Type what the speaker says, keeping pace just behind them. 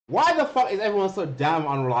Why the fuck is everyone so damn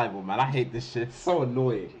unreliable, man? I hate this shit. It's so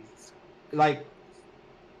annoying. Jesus Like,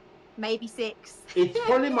 Maybe 6. it's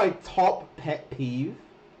probably my top pet peeve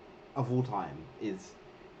of all time is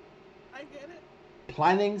I get it.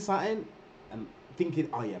 planning something and thinking,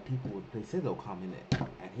 oh yeah, people, they say they'll come in it.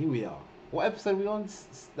 And here we are. What episode are we on?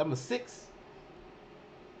 Number 6?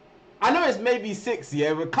 I know it's maybe 6,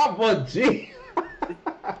 yeah, but come on, G. So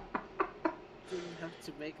you have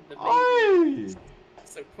to make the Aye. maybe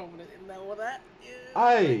so prominent in that or that. Yeah,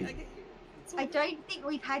 Aye. I get you. It's all I good. don't think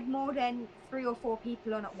we've had more than 3 or 4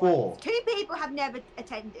 people on at 4. once. 2 people have never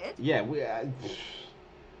attended. Yeah, we. I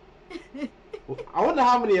wonder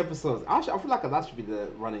how many episodes. Actually, I feel like that should be the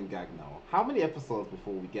running gag now. How many episodes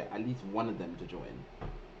before we get at least one of them to join?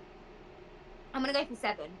 I'm gonna go for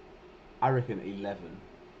 7. I reckon 11.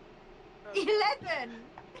 11.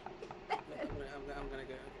 I'm gonna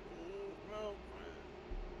go. Well,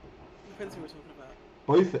 depends who we're talking about.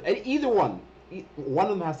 Both, either one. One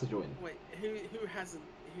of them has to join. Wait, who hasn't?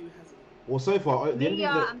 Who hasn't? Well, so far, the only Mia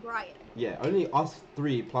people that, and Brian. yeah, only us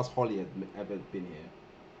 3 plus Holly have ever been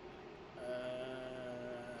here.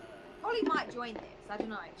 Holly might join this. I don't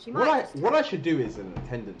know. She What might. what I should do is an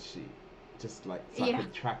attendance sheet, just like so I Yeah.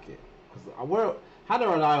 can track it. Because we're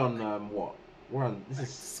Hannah and I on what? We're on this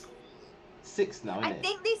is 6 now, isn't I it?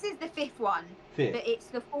 think this is the 5th one. 5th. But it's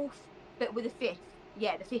the 4th, but with a 5th.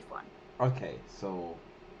 Yeah, the 5th one. Okay, so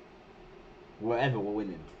whatever, we're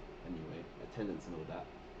winning anyway. Attendance and all that.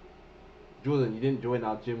 Jordan, you didn't join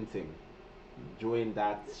our gym thing. Join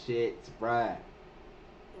that shit, bruh.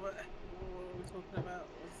 What are we talking about?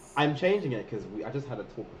 I'm changing it because I just had a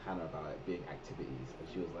talk with Hannah about it being activities, and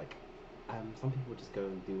she was like, some people just go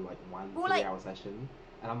and do like one Well, 3-hour session,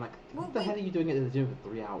 and I'm like, what Well, the hell are you doing at the gym for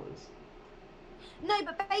 3 hours? No,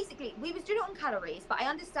 but basically, we was doing it on calories, but I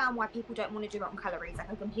understand why people don't want to do it on calories.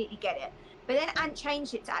 Like, I completely get it. But then Ant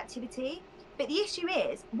changed it to activity. But the issue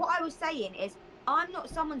is, what I was saying is, I'm not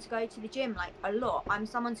someone to go to the gym, like, a lot. I'm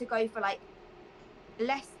someone to go for, like,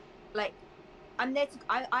 less, like, I'm there to,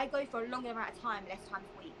 I go for a longer amount of time, less times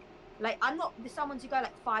a week. Like, I'm not someone to go,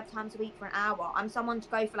 like, 5 times a week for an hour. I'm someone to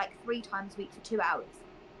go for, like, 3 times a week for 2 hours.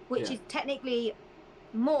 Which Yeah. is technically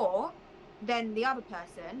more than the other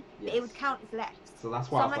person, but Yes. it would count as less. So that's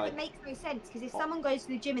So why I I'm was like, it like, makes no sense, because if someone goes to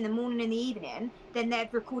the gym in the morning and the evening, then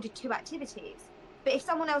they've recorded 2 activities. But if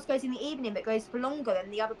someone else goes in the evening but goes for longer than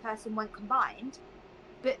the other person went combined,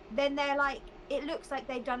 but then they're like, it looks like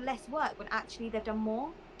they've done less work when actually they've done more.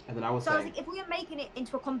 and then I was So I was saying, like, if we are making it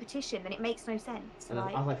into a competition, then it makes no sense. and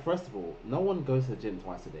Like, I was like, first of all, no one goes to the gym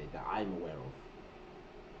twice a day that I'm aware of,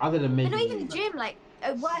 other than maybe but not even you. the gym, like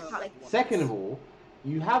a workout, like Second of all,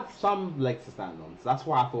 you have some legs to stand on, so that's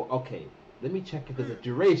why I thought, okay, let me check if there's a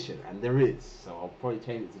duration, and there is, so I'll probably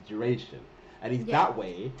change it to duration. And if Yeah. that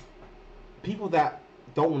way, people that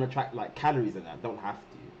don't want to track like calories and that don't have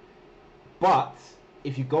to. But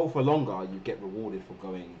if you go for longer, you get rewarded for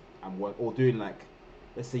going and work or doing like,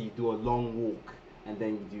 let's say you do a long walk and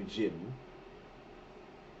then you do gym.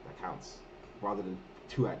 That counts rather than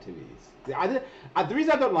 2 activities. The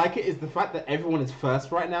reason I don't like it is the fact that everyone is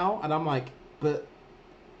first right now, and I'm like, but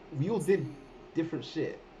we all did different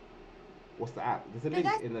shit. What's the app? There's a But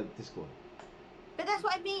link in the Discord. But that's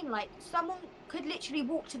what I mean, like, someone could literally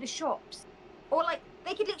walk to the shops, or like,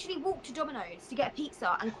 they could literally walk to Domino's to get a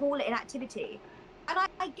pizza and call it an activity. And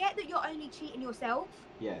I get that you're only cheating yourself,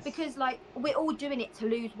 Yes. because, like, we're all doing it to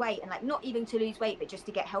lose weight, and, like, not even to lose weight, but just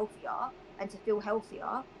to get healthier and to feel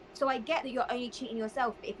healthier. So I get that you're only cheating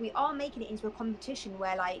yourself, but if we are making it into a competition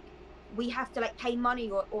where, like, we have to, like, pay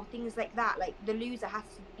money or things like that, like, the loser has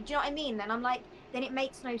to, do you know what I mean? Then I'm like, then it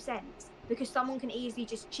makes no sense, because someone can easily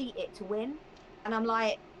just cheat it to win. And I'm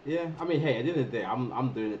like, Yeah, I mean, hey, at the end of the day,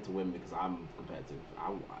 I'm doing it to win because I'm competitive.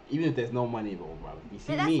 Even if there's no money involved, bro. You see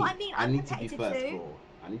But that's me, what I mean, I I'm need to be competitive first, too. bro.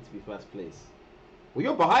 I need to be first place. Well,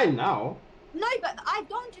 you're behind now. no, but I've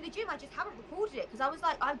gone to the gym, I just haven't recorded it, because I was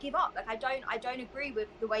like, I give up, like, I don't agree with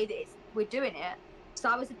the way that we're doing it. So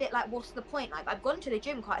I was a bit like, what's the point? Like, I've gone to the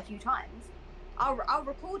gym quite a few times. I'll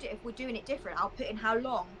record it if we're doing it different. I'll put in how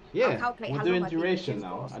long. I'll Yeah, calculate we're how doing long I've been in the duration gym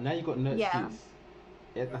now, for. and now you got no Yeah. excuse.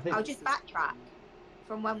 Yeah, I think I'll just backtrack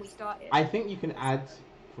from when we started. I think you can add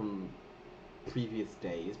from previous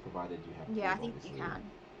days, provided you have. Yeah, I proof, think obviously. you can.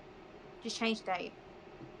 Just change date.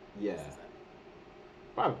 Yeah,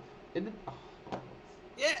 bro.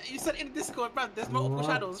 Yeah, you said in the Discord, bro. There's multiple What?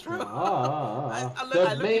 channels, bro. Ah, I the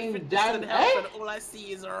look main in damn- help, eh? and all I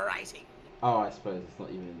see is writing. Oh, I suppose it's not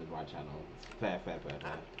even in the right channel. It's fair.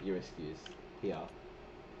 Your excuse. Here. I've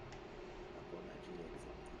got Nigeria,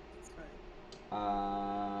 it's fine.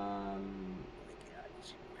 Um.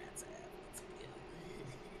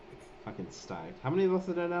 Fucking stacked. How many of us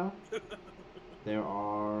are there now? There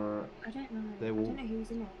are. I don't know. There I will. don't know who's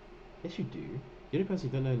in it. Yes, you do. The only person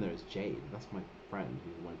you don't know in there is Jade. That's my friend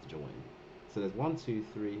who wanted to join. So there's 1, 2,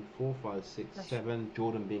 3, 4, 5, 6, That's 7.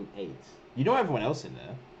 Jordan being 8. You know everyone else in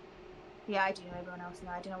there. Yeah, I do know everyone else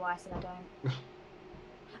now. I don't know why I said I don't.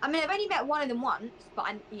 I mean, I've only met one of them once, but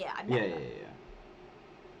I met Yeah. them. Okay,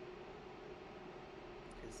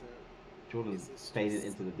 so Jordan's Is this faded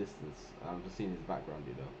just- into the distance. I'm just seeing his background,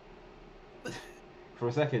 you know. For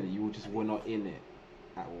a second, you just were not in it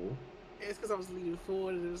at all. it's because I was leaning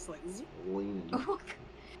forward and it was like, zoop. Leaning.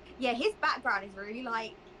 Yeah, his background is really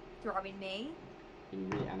like throwing me. You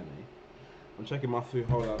really anime. I'm checking my food.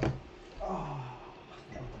 Hold up. Oh.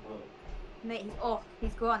 Mate, he's off.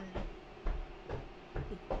 He's gone.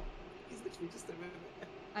 He's literally just a minute.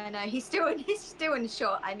 I know. He's still in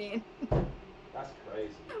shot. I mean. That's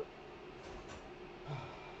crazy.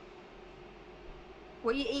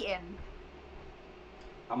 What are you eating?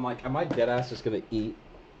 I'm like, am I dead ass just gonna eat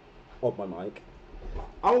on my mic?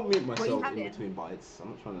 I'll mute you myself in having? between bites.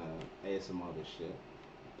 I'm not trying to ASMR this shit.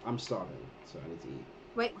 I'm starving, so I need to eat.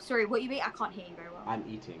 Wait, sorry. What you eat? I can't hear you very well. I'm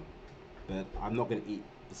eating, but I'm not gonna eat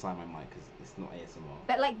beside my mic because it's not ASMR.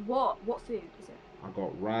 But like, what? What food is it? I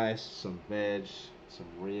got rice, some veg, some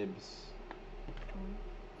ribs.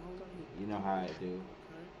 You know how I do.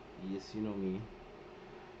 Yes, you know me.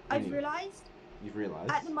 I've Anyway, realised You've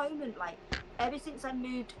realised? at the moment, like, ever since I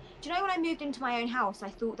moved. Do you know when I moved into my own house, I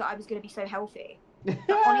thought that I was going to be so healthy. Like,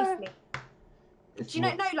 honestly. It's Do you know?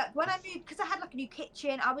 not- No, like when I moved, because I had like a new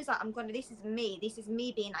kitchen, I was like, This is me. This is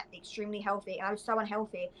me being like extremely healthy, and I was so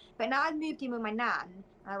unhealthy. But now I've moved in with my nan,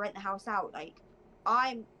 and I rent the house out. Like,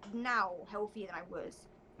 I'm now healthier than I was.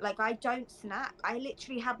 Like, I don't snack. I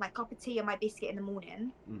literally have my cup of tea and my biscuit in the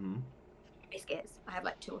morning. Mhm. Biscuits. I have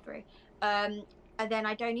like 2 or 3. And then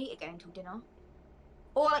I don't eat again until dinner.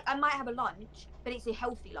 Or like I might have a lunch, but it's a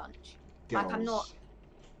healthy lunch. Like, I'm not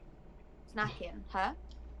snacking. Huh?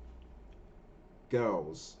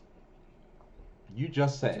 Girls. You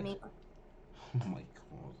just What do said. you mean? Oh my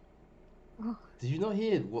god. Oh. Did you not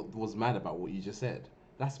hear what was mad about what you just said?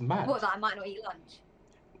 That's mad. What, that I might not eat lunch?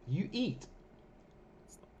 You eat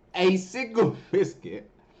a single biscuit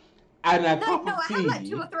and a cup No, of I tea. have like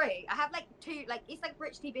 2 or 3. I have like 2, like, it's like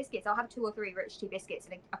rich tea biscuits. I'll have 2 or 3 rich tea biscuits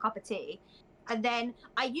and a cup of tea. And then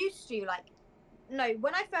I used to, like, no,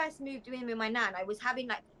 when I first moved in with my nan, I was having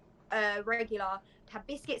like a regular, have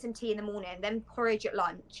biscuits and tea in the morning, then porridge at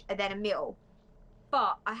lunch, and then a meal.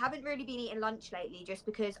 But I haven't really been eating lunch lately just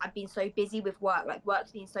because I've been so busy with work. Like,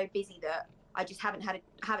 work's been so busy that I just haven't had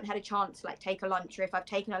a chance to like take a lunch, or if I've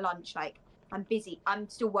taken a lunch, like, I'm busy. I'm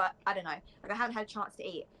still work. I don't know. Like, I haven't had a chance to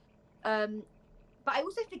eat. But I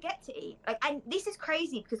also forget to eat. Like, and this is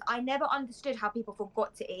crazy because I never understood how people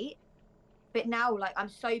forgot to eat. But now, like, I'm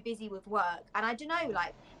so busy with work, and I don't know,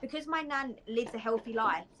 like, because my nan lives a healthy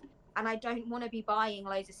life, and I don't want to be buying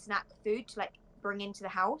loads of snack food to like bring into the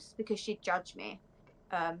house because she'd judge me.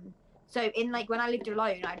 So in like when I lived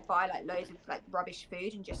alone, I'd buy like loads of like rubbish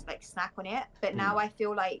food and just like snack on it. But now I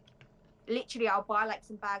feel like literally I'll buy like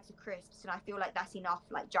some bags of crisps, and I feel like that's enough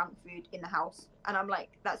like junk food in the house, and I'm like,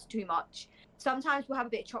 that's too much. Sometimes we'll have a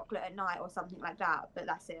bit of chocolate at night or something like that, but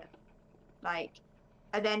that's it. Like,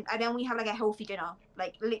 and then we have like a healthy dinner.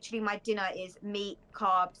 Like, literally my dinner is meat,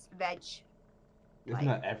 carbs, veg. Isn't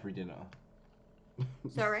that every dinner?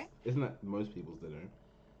 Sorry? Isn't that most people's dinner?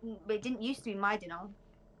 But it didn't used to be my dinner.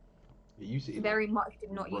 It used to eat Very much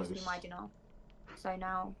did not used to be roast. my dinner. So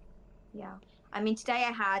now, yeah. I mean, today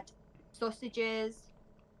I had sausages,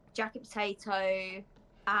 jacket potato,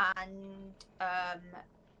 and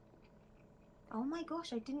oh my gosh,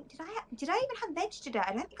 did I even have veg today?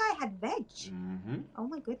 I don't think I had veg. Mm-hmm. Oh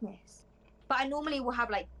my goodness. But I normally will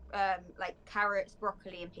have like carrots,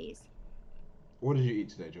 broccoli, and peas. What did you eat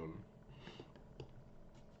today, Jordan?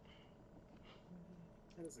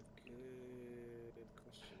 That is a good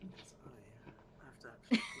question, because I have to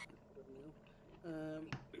actually think of a meal.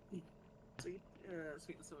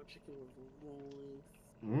 Sweet and sour chicken with rice,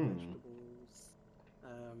 vegetables.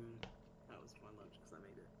 That was my lunch because I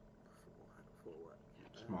made it before work.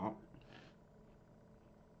 Smart.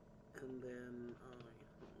 And then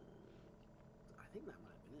I think that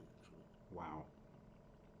might have been it, actually. Wow.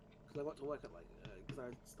 Because I got to work at like, because I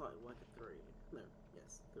started work at 3. No,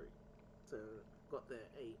 yes, 3. So got there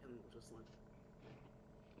at 8 and just like,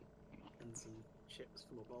 and some chips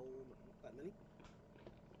from a bowl, but not that many.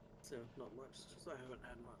 So not much. So I haven't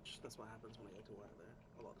had much. That's what happens when I go to work there.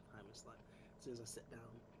 A lot of the time it's like, as soon as I sit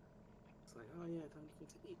down, it's like, oh yeah, time for me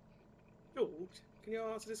to eat. George, can you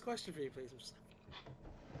answer this question for me, please? I'm just like,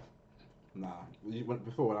 Nah.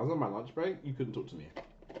 Before, when I was on my lunch break, you couldn't talk to me.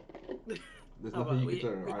 There's Oh, nothing well, you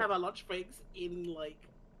can do. we have our lunch breaks in like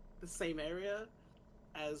the same area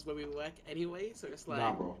as where we work anyway, so it's like.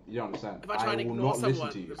 Nah, bro, you don't understand. If I try and will ignore not listen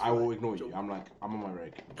someone, to you. it's I will like, ignore you. jump. I'm like, I'm on my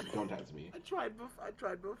break. Don't text me. I tried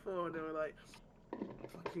before, and they were like, a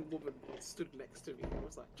fucking woman stood next to me. I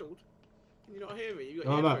was like, George, can you not hear me? You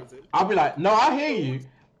got No. headphones in. I'll be like, no, I hear you,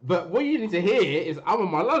 but what you need to hear is I'm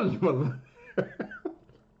on my lunch, mother.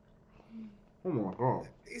 Oh my god.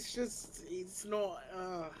 It's not.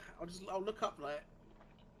 I'll look up like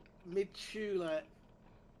mid-chew, like,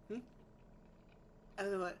 and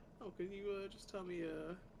they're like, oh, can you just tell me,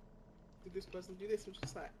 did this person do this? I'm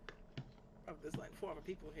just like, oh, there's like 4 other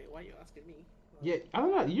people here. Why are you asking me? Yeah, I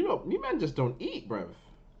don't know. You men just don't eat, bruv.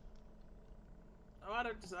 Oh, I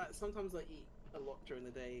don't just. Sometimes I eat a lot during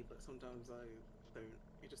the day, but sometimes I don't.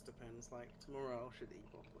 It just depends. Like tomorrow, I should eat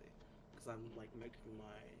properly because I'm like making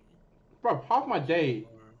my. Bro, half my day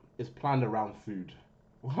is planned around food.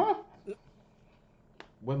 What?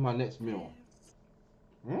 When my next meal?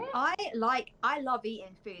 Hmm? I love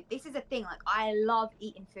eating food. This is a thing. Like I love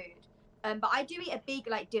eating food. But I do eat a big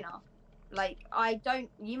like dinner. Like I don't.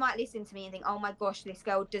 You might listen to me and think, oh my gosh, this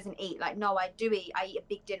girl doesn't eat. Like no, I do eat. I eat a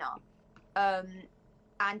big dinner. But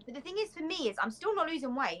the thing is for me is I'm still not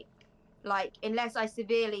losing weight. Like unless I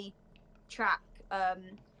severely track.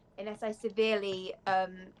 Unless I severely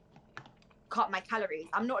cut my calories,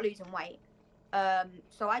 I'm not losing weight.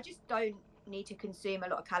 So I just don't need to consume a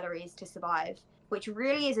lot of calories to survive, which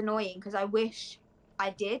really is annoying because I wish I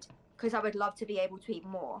did, because I would love to be able to eat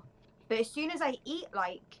more. But as soon as I eat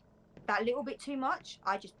like that little bit too much,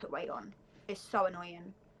 I just put weight on. It's so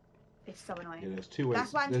annoying. It's so annoying. Yeah, there's two ways.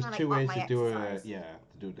 That's why I'm there's trying two to, like, ways up to my do exercise. to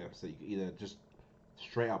do a deficit. You can either just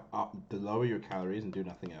straight up lower your calories and do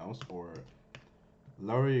nothing else, or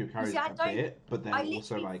lower your calories a bit, but then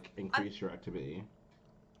also like increase your activity.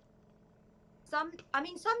 Some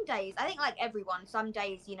days, I think like everyone, some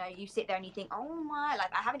days, you know, you sit there and you think, oh my, like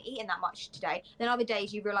I haven't eaten that much today. Then other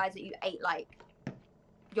days you realize that you ate like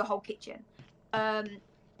your whole kitchen.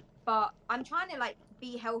 But I'm trying to like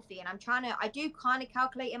be healthy, and I do kind of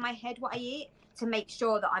calculate in my head what I eat to make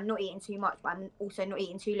sure that I'm not eating too much, but I'm also not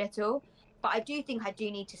eating too little. But I do think I do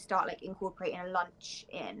need to start like incorporating a lunch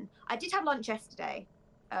in. I did have lunch yesterday.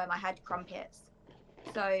 I had crumpets.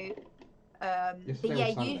 So, but yeah,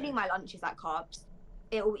 usually my lunch is like carbs.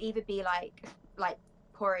 It will either be like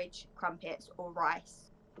porridge, crumpets, or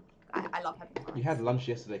rice. I love having rice. You had lunch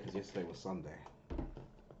yesterday because yesterday was Sunday.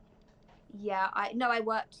 Yeah, I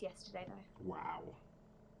worked yesterday though. Wow.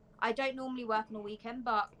 I don't normally work on a weekend,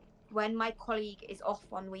 but when my colleague is off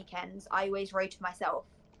on weekends, I always rotate myself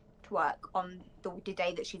to work on the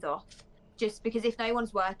day that she's off. Just because if no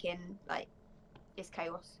one's working, like, it's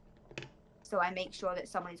chaos. So I make sure that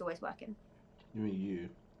someone is always working. You mean you?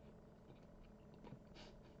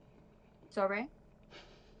 Sorry?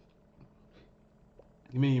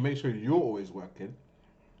 You mean you make sure you're always working?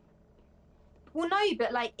 Well, no,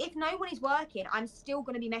 but like if no one is working, I'm still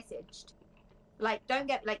gonna be messaged. Like, don't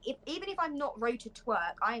get like even if I'm not rotated to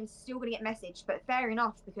work, I am still gonna get messaged. But fair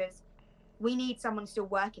enough, because we need someone still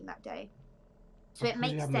working that day. So it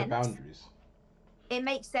makes sense. No boundaries. It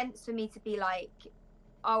makes sense for me to be like,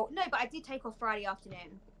 oh no, but I did take off Friday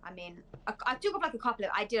afternoon. I mean, I took off like a couple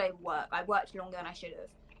of. I did overwork. I worked longer than I should have,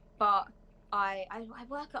 but I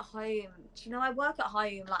work at home. Do you know, I work at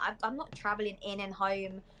home. Like I'm not traveling in and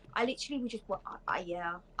home. I literally would just work.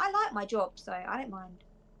 Yeah, I like my job, so I don't mind.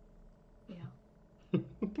 Yeah.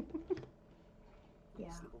 Yeah.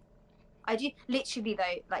 I do literally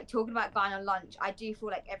though, like talking about going on lunch, I do feel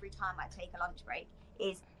like every time I take a lunch break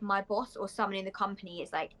is my boss or someone in the company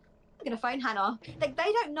is like, I'm gonna phone Hannah. Like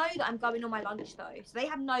they don't know that I'm going on my lunch though, so they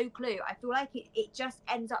have no clue. I feel like it just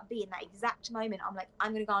ends up being that exact moment. I'm like,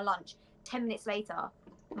 I'm gonna go on lunch. 10 minutes later,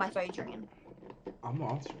 my phone's ringing. I'm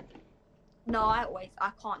not answering. No, I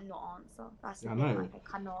can't not answer. That's the thing. I know. Like,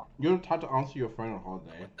 I cannot. You're not tired to answer your phone on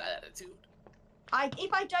holiday. With that attitude.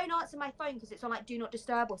 If I don't answer my phone because it's on like do not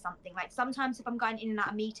disturb or something, like sometimes if I'm going in and out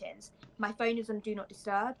of meetings, my phone is on do not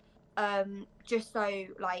disturb. Just so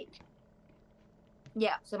like,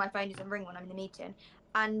 yeah, so my phone doesn't ring when I'm in the meeting.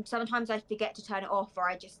 And sometimes I forget to turn it off, or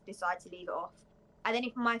I just decide to leave it off. And then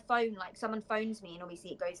if my phone, like someone phones me and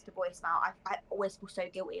obviously it goes to voicemail, I always feel so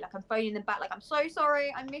guilty. Like I'm phoning them back, like I'm so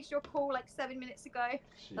sorry, I missed your call like 7 minutes ago.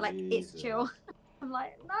 But like it's chill. I'm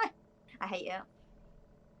like, no, I hate it.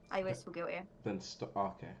 I always feel guilty. Then stop.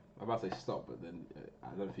 Oh, okay, I'm about to say stop, but then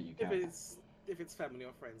I don't think you can. If it's family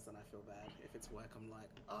or friends, then I feel bad. If it's work, I'm like,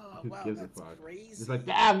 oh Who wow, gives a that's fuck? crazy. It's like,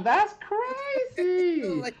 damn, that's crazy.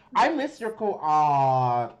 Like, I missed your call.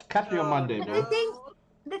 Aw, catch me on Monday, But bro.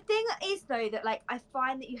 the thing is though that like I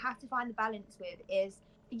find that you have to find the balance with is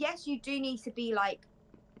yes, you do need to be like,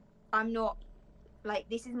 I'm not, like,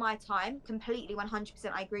 this is my time, completely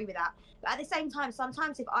 100%, I agree with that. But at the same time,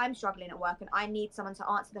 sometimes if I'm struggling at work and I need someone to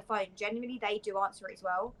answer the phone, generally they do answer it as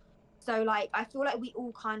well. So, like, I feel like we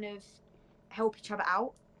all kind of help each other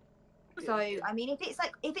out. So, I mean, if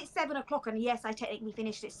it's 7 o'clock and yes, I technically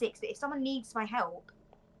finished at 6, but if someone needs my help,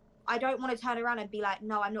 I don't want to turn around and be like,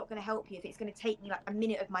 no, I'm not going to help you if it's going to take me like a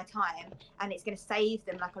minute of my time and it's going to save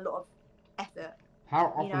them like a lot of effort.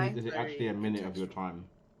 How often is it actually a minute of your time?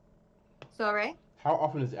 Sorry? How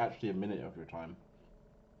often is it actually a minute of your time?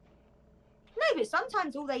 No, but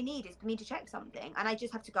sometimes all they need is for me to check something and I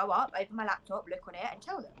just have to go up, open my laptop, look on it and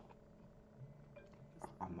tell them.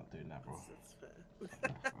 I'm not doing that, bro. That's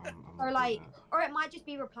fair. Or like, or it might just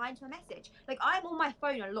be replying to a message. Like, I'm on my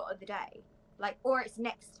phone a lot of the day, like, or it's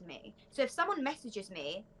next to me. So if someone messages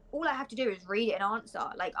me, all I have to do is read it and answer.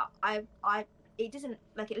 Like, it doesn't,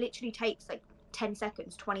 like, it literally takes like 10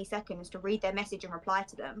 seconds, 20 seconds to read their message and reply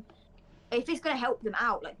to them. If it's gonna help them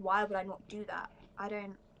out, like, why would I not do that? I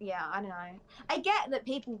don't know. I get that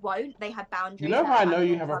people won't. They have boundaries. You know how I know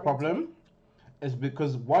you have a problem? It's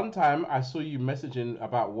because one time I saw you messaging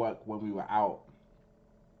about work when we were out.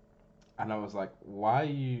 And I was like, why are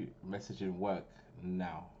you messaging work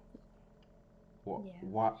now? What? Yeah.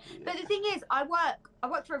 What? But the thing is, I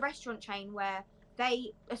work for a restaurant chain where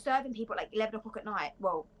they are serving people at like 11 o'clock at night.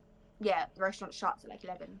 Well, yeah, the restaurant shuts at like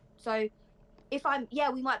 11. So if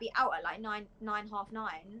we might be out at like 9,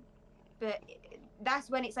 9:30, but that's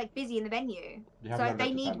when it's like busy in the venue. So if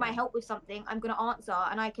they need my help with something, I'm going to answer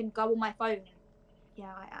and I can go on my phone.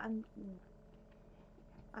 Yeah,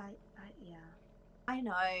 I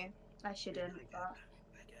know. I shouldn't. But...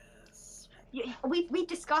 I guess. Yeah, we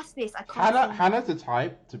discussed this. I can't. Hannah's the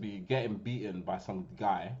type to be getting beaten by some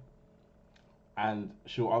guy, and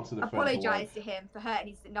she'll answer the phone. Apologise to him for hurting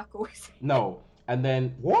his knuckles. No, and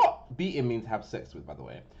then what? Beating means have sex with, by the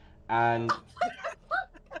way, and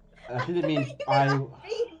I think it means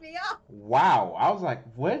beating me up. Wow, I was like,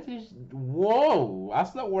 whoa,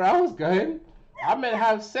 that's not where I was going. I meant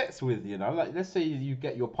have sex with, you know. Like, let's say you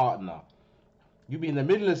get your partner. You be in the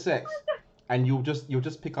middle of sex, and you'll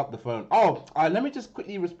just pick up the phone. Oh, let me just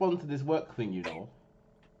quickly respond to this work thing, you know.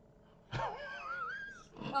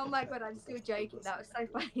 Oh my god, I'm still joking. That was so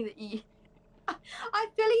funny that you. I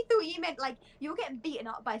fully thought you meant like you're getting beaten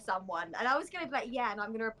up by someone, and I was gonna be like, yeah, and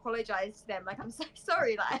I'm gonna apologise to them. Like, I'm so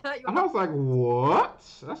sorry. Like, and I was like, what?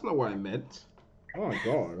 That's not what I meant. Oh my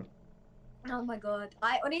god. Oh my god.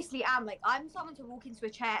 I honestly am like, I'm someone to walk into a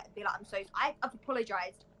chair and be like, I've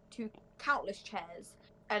apologised to countless chairs,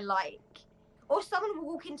 and like, or someone will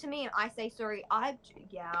walk into me and I say sorry. I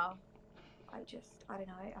don't know. I'm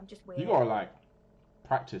just weird. You gotta like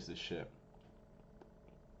practice this shit.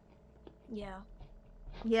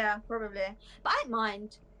 Yeah, probably. But I don't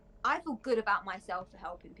mind. I feel good about myself for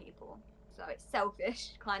helping people. So it's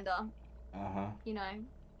selfish, kinda. You know.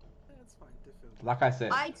 That's fine. Like I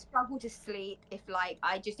said. I'd struggle to sleep if like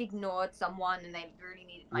I just ignored someone and they really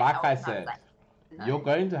needed my like help. I said, no. You're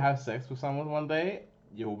going to have sex with someone one day.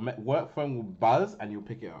 Your work phone will buzz and you'll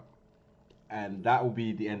pick it up, and that will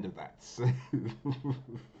be the end of that.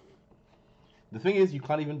 The thing is, you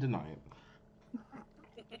can't even deny it.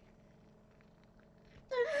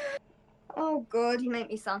 Oh god, you make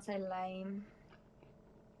me sound so lame.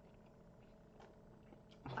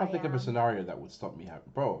 I can't think of a scenario that would stop me having...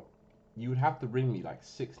 Bro, you would have to ring me like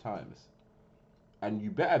 6 times. And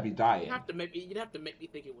you better be dying. You'd have to make me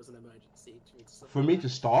think it was an emergency. For me to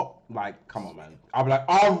stop? Like, come on, man. I'll be like,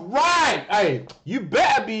 alright! Hey, you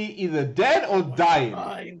better be either dead or dying.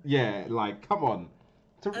 Fine. Yeah, like, come on.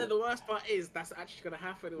 And the worst part is, that's actually going to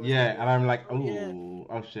happen. Yeah, and I'm like, oh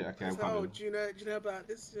shit, okay, I'm so, coming. do you know about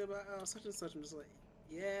this? Do you know about such and such? I'm just like,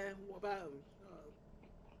 yeah, what about them?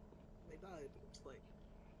 They died. It's like,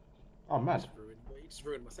 oh, man. You just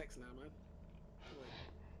ruined my sex now, man.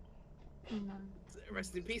 Like,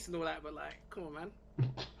 rest in peace and all that, but like, come on, man.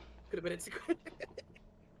 Could have been a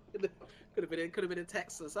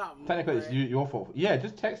text or something. Technically, like, it's your fault. Yeah,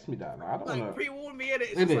 just text me that. Like, I don't like, know. Pre-warn me, innit?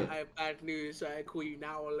 It's just like, I have bad news, so I call you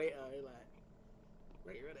now or later. Like,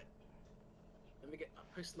 later, innit? Let me get my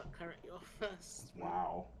post-nut clarity off first.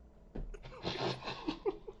 Wow.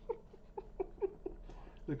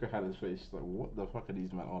 Look at Hannah's face. She's like, what the fuck are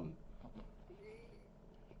these men on?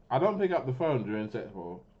 I don't pick up the phone during sex,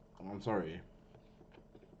 bro. I'm sorry.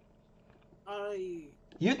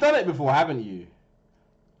 You've done it before, haven't you?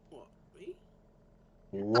 What, me?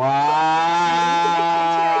 Wow!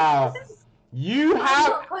 You have...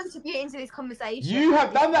 I'm not contributing to this conversation. You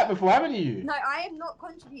have done that before, haven't you? No, I am not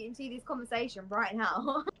contributing to this conversation right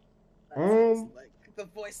now. Like, the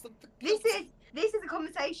voice of the. This is a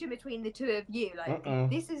conversation between the two of you. Like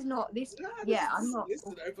this is not this. Nah, I'm not. This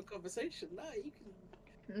is an open conversation. Nah, you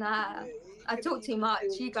can. Nah, I talk too much.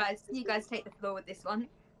 You guys take the floor with this one.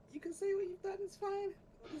 You can say what you've done. It's fine.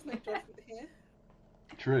 There's no judgment here.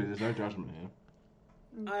 True, there's no judgment here.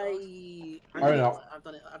 I've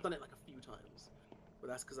done it like a few times, but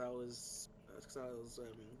that's because I was with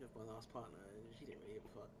my last partner and she didn't really give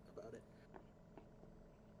a fuck about it.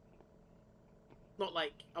 Not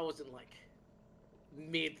like I wasn't like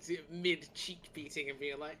mid cheek beating and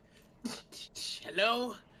being like,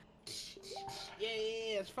 hello,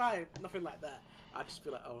 yeah, it's fine, nothing like that. I'd just be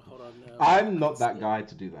like, oh, hold on. I'm not that guy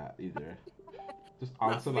to do that either. Just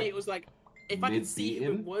answer for me, it was like, if I could see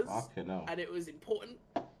who it was and it was important,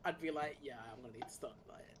 I'd be like, yeah, I'm gonna need to start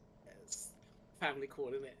like it's family call,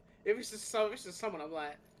 isn't it? If it's just someone, I'm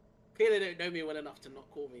like, clearly they don't know me well enough to not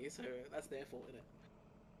call me, so that's their fault, isn't it?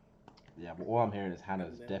 Yeah, but all I'm hearing is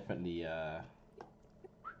Hannah's definitely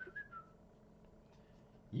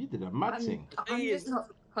you did a mad thing. I'm just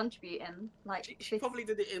not contributing. Like she probably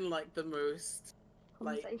did it in like the most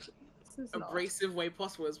like abrasive way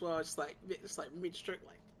possible as well. Just like mid-stroke,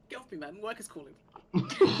 like get off me, man. Work is calling.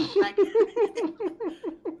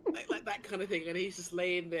 like that kind of thing, and he's just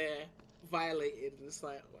laying there violated, and it's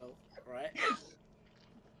like, well, right.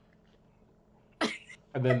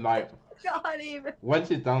 And then like, can't even. When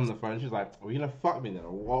she's down on the phone, she's like, "Are you gonna fuck me then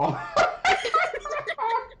or what?"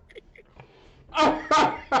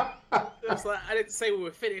 It's like I didn't say we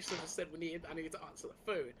were finished. I just said I needed to answer the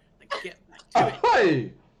phone. Like, get back to it.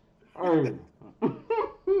 Hey. Oh.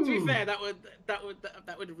 To be fair, that would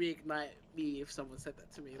reignite me if someone said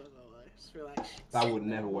that to me. I don't know, I just feel like that would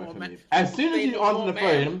never work for me. As soon as you answer the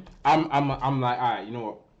phone, I'm like, alright, you know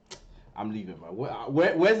what? I'm leaving, bro.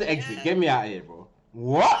 Where's the exit? Get me out of here, bro.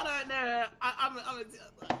 What? No.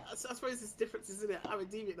 I suppose it's different, isn't it? I'm a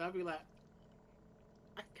deviant. I'll be like,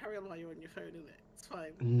 I can carry on while you're on your phone, isn't it? It's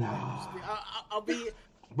fine. Nah. I'll be.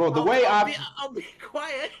 Bro, I'll be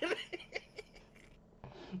quiet.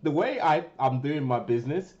 The way I'm doing my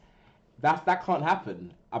business, that can't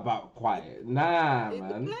happen about quiet. Nah,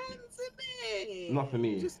 man. Depends, innit? Not for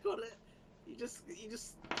me. You just gotta. You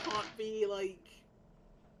just can't be like.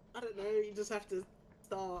 I don't know. You just have to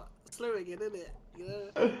start slowing it, innit? You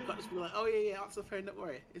know. You can't just be like, oh yeah, answer the phone. Don't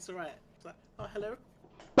worry, it's alright. It's like, oh hello.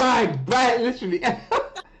 Bang, literally.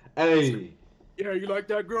 Hey. Yeah, you like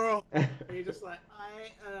that girl? And you're just like,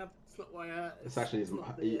 it's not why. It's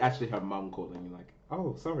actually her mum calling you like,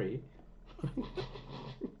 oh, sorry. It's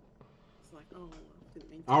like, oh, I didn't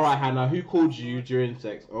mean to. All right, Hannah, who called you during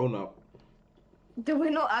sex? Oh no.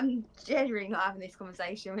 I'm genuinely not having this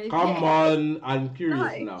conversation with you. Come on, I'm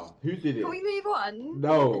curious now. Who did it? Can we move on?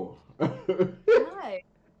 No.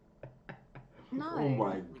 No. Oh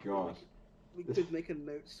my gosh. We could make a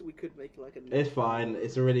note. We could make like a note. It's fine.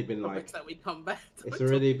 It's already been like. That we come back. It's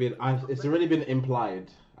already been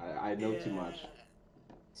implied. I know too much.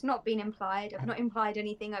 It's not been implied. I've not implied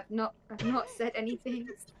anything. I've not said anything.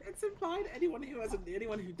 It's implied. Anyone who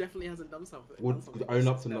definitely hasn't done something would own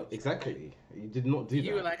up to not exactly. You did not do that.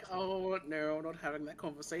 You were like, oh no, I'm not having that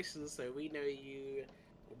conversation. So we know you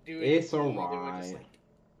do it. It's alright.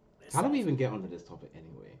 How did we even get onto this topic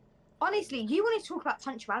anyway? Honestly, you wanted to talk about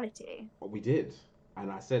punctuality. Well, we did, and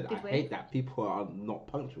I said I hate that people are not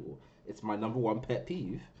punctual. It's my number one pet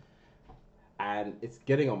peeve, and it's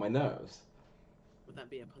getting on my nerves. Would that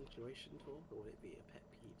be a punctuation talk, or would it be a pet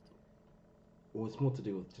peeve talk? Well, it's more to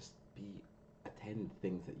do with just attend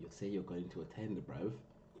things that you say you're going to attend, bruv.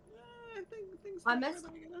 I think things.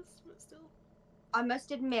 But still. I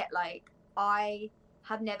must admit, like I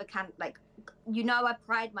have never I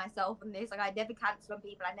pride myself on this. Like I never cancel on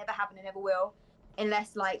people. I never have and I never will,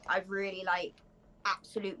 unless like I really like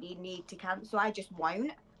absolutely need to cancel. I just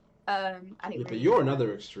won't. But you're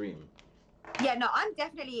another extreme. Yeah, no, I'm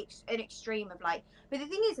definitely an extreme of like. But the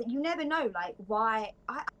thing is that you never know like why.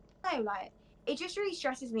 I don't know, like it just really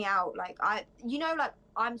stresses me out. Like like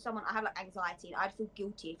I'm someone, I have like anxiety and I'd feel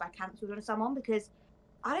guilty if I cancelled on someone because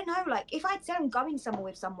I don't know, like if I'd said I'm going somewhere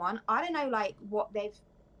with someone, I don't know like what they've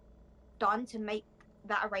done to make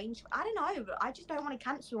that arrangement. I don't know. I just don't want to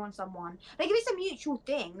cancel on someone. Like if it's a mutual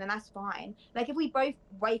thing, then that's fine. Like if we both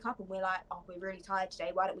wake up and we're like, oh, we're really tired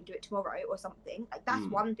today, why don't we do it tomorrow or something? Like that's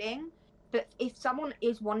one thing. But if someone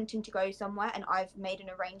is wanting to go somewhere and I've made an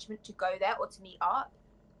arrangement to go there or to meet up,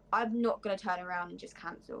 I'm not going to turn around and just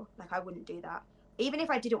cancel. Like I wouldn't do that. Even if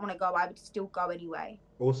I didn't want to go, I would still go anyway.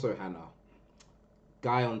 Also, Hannah,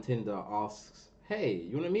 guy on Tinder asks, hey,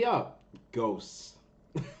 you want to meet up? Ghosts.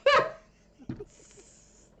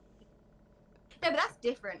 No, but that's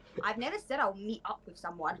different. I've never said I'll meet up with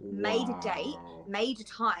someone, made a date, Wow. made a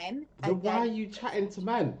time, Then and why are then you chatting to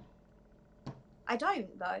man? I don't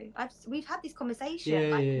though. We've had this conversation.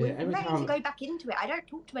 Yeah, Like yeah, yeah. we're Every ready to time. go back into it. I don't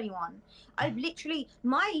talk to anyone.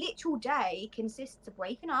 My literal day consists of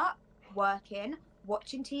waking up, working,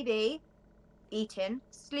 watching TV, eating,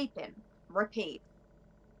 sleeping, repeat.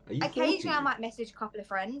 Are you 40? Occasionally, I might message a couple of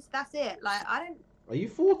friends. That's it. Like I don't. Are you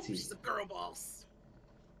 40? She's a girl boss.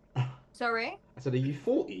 Sorry, I said, are you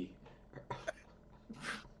 40?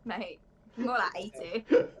 mate. More like 80.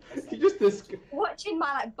 You just Watching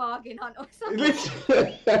my like bargain hunt or something.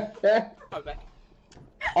 Literally. Oh, back.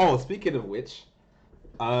 Oh, speaking of which,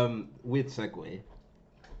 weird segue.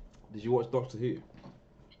 Did you watch Doctor Who?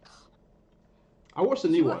 I watched the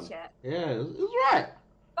Did new you one. watch it? Yeah, it was right.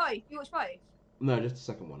 Both. You watched both? No, just the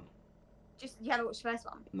second one. Just you haven't watched the first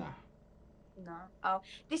one? Nah. No. Oh,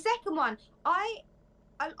 the second one.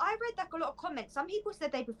 I read like a lot of comments. Some people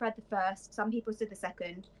said they preferred the first. Some people said the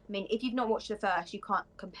second. I mean, if you've not watched the first, you can't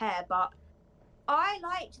compare. But I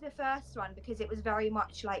liked the first one because it was very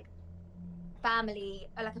much like family,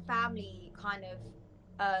 like a family kind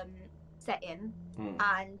of setting,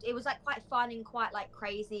 and it was like quite fun and quite like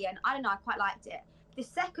crazy. And I don't know, I quite liked it. The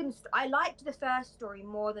second, I liked the first story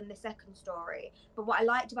more than the second story. But what I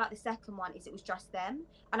liked about the second one is it was just them,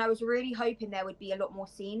 and I was really hoping there would be a lot more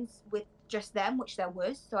scenes with just them, which there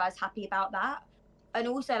was. So I was happy about that. And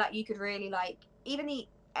also, like, you could really like, even the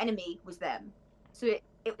enemy was them, so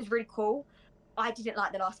it was really cool. I didn't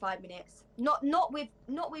like the last 5 minutes. Not with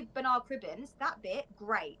Bernard Cribbins. That bit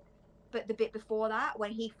great, but the bit before that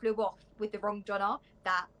when he flew off with the wrong Donna,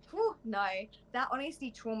 that no, that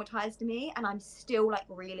honestly traumatized me, and I'm still like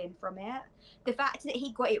reeling from it. The fact that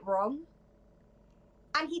he got it wrong,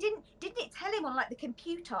 and he didn't it tell him on like the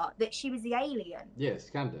computer that she was the alien? Yeah,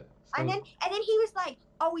 scanned it. And then he was like,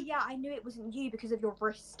 "Oh yeah, I knew it wasn't you because of your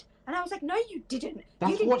wrist." And I was like, "No, you didn't.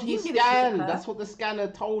 That's you didn't, what he you knew it wasn't scanned. her." That's what the scanner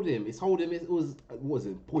told him. It told him it was, what was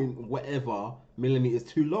it, point whatever millimeters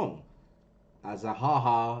too long. As a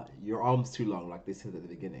haha, your arm's too long, like they said at the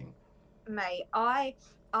beginning. Mate, I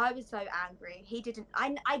was so angry. He didn't.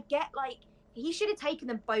 I get like he should have taken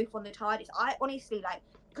them both on the TARDIS. I honestly like,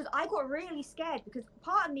 because I got really scared, because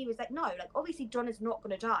part of me was like, no, like obviously Donna's not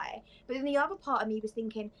gonna die, but then the other part of me was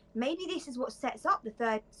thinking maybe this is what sets up the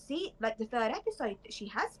third episode, that she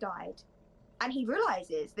has died, and he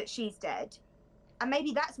realizes that she's dead, and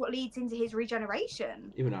maybe that's what leads into his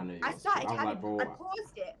regeneration. Even I knew. I started was having, like, bro, I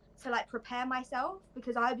paused it to like prepare myself,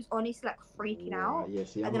 because I was honestly like freaking out. Yeah,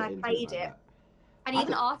 see, And then I played it. And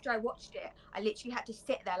even after I watched it, I literally had to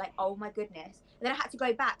sit there like, oh my goodness. And then I had to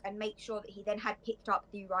go back and make sure that he then had picked up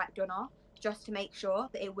the right Donna, just to make sure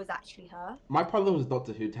that it was actually her. My problem with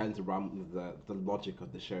Doctor Who tends to run with the logic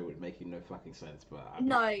of the show with making no fucking sense, but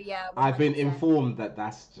I've been informed that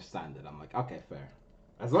that's just standard. I'm like, okay, fair.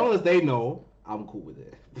 As long as they know, I'm cool with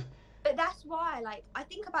it. But that's why, like, I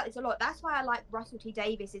think about this a lot. That's why I like Russell T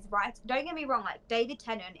Davies is right. Don't get me wrong, like David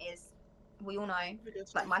Tennant is, we all know,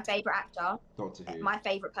 like my favourite actor, Doctor Who. my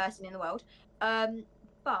favourite person in the world.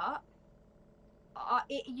 But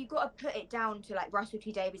you got to put it down to like Russell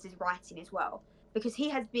T Davies' writing as well, because he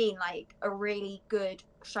has been like a really good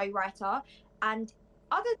show writer, and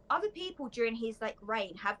other people during his like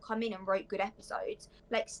reign have come in and wrote good episodes.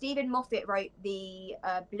 Like Stephen Moffat wrote the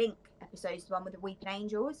Blink episodes, the one with the Weeping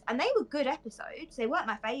Angels, and they were good episodes. They weren't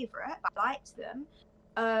my favourite, but I liked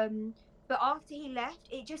them. But after he left,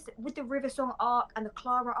 it just, with the River Song arc and the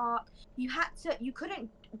Clara arc, you couldn't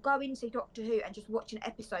go into Doctor Who and just watch an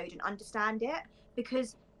episode and understand it,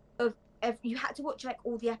 because you had to watch like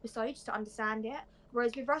all the episodes to understand it.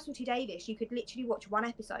 Whereas with Russell T Davies, you could literally watch one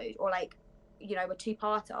episode, or like, you know, a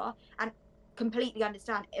two-parter, and completely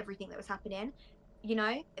understand everything that was happening. You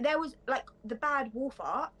know, there was like the Bad Wolf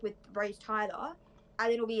arc with Rose Tyler,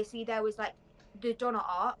 and then obviously there was like the Donna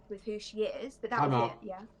arc with who she is, but that was it.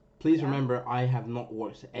 Yeah. Please remember, I have not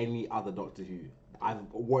watched any other Doctor Who. I've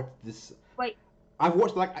watched this. Wait. I've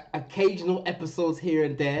watched like occasional episodes here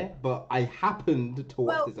and there, but I happened to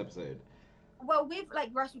watch this episode. Well, with like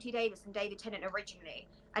Russell T Davies and David Tennant originally,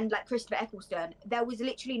 and like Christopher Eccleston, there was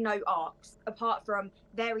literally no arcs apart from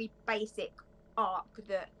very basic arc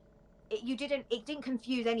that it didn't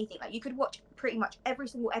confuse anything. Like you could watch pretty much every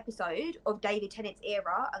single episode of David Tennant's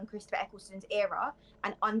era and Christopher Eccleston's era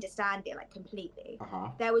and understand it like completely.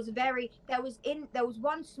 There was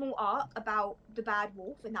one small arc about the Bad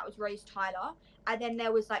Wolf, and that was Rose Tyler, and then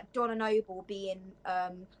there was like Donna Noble being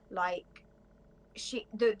like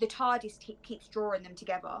the TARDIS keeps drawing them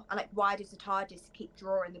together, and like why does the TARDIS keep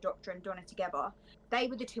drawing the Doctor and Donna together? They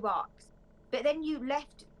were the two arcs. But then you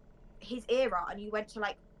left his era and you went to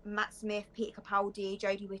like Matt Smith, Peter Capaldi,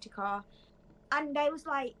 Jodie Whittaker, and there was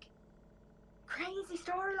like crazy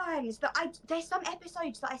storylines that there's some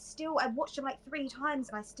episodes that I've watched them like 3 times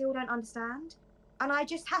and I still don't understand, and I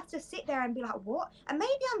just have to sit there and be like, what? And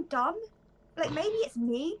maybe I'm dumb, like maybe it's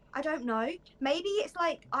me, I don't know, maybe it's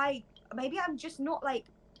like maybe I'm just not like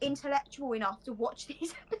intellectual enough to watch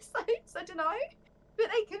these episodes, I don't know, but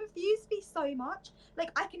they confuse me so much.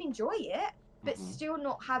 Like I can enjoy it, but still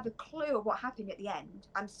not have a clue of what happened at the end.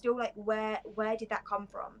 I'm still like, where did that come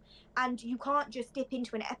from? And you can't just dip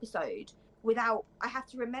into an episode without, I have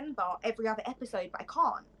to remember every other episode, but I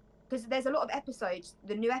can't, because there's a lot of episodes,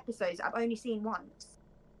 the new episodes I've only seen once.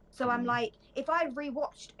 So I'm like, if I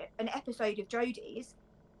rewatched an episode of Jodie's,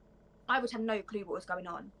 I would have no clue what was going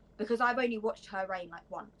on, because I've only watched her reign like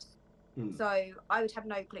once. So I would have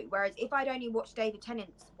no clue. Whereas if I'd only watched David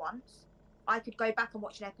Tennant's once, I could go back and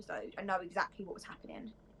watch an episode and know exactly what was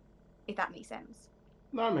happening, if that makes sense.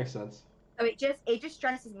 No, it makes sense. So it just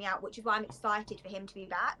stresses me out, which is why I'm excited for him to be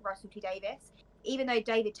back, Russell T Davies. Even though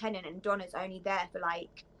David Tennant and Donna's only there for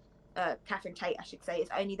like, Catherine Tate, I should say, is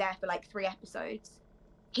only there for like 3 episodes.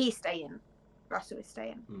 He's staying. Russell is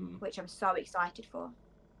staying, which I'm so excited for.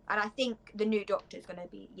 And I think the new Doctor's going to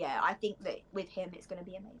be, I think that with him it's going to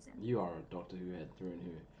be amazing. You are a Doctor Who head through and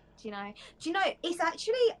through. Do you know, it's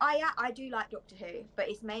actually, I do like Doctor Who, but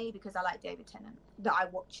it's mainly because I like David Tennant that I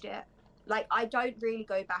watched it. Like, I don't really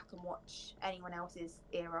go back and watch anyone else's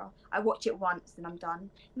era. I watch it once and I'm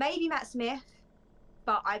done. Maybe Matt Smith,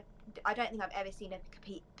 but I don't think I've ever seen a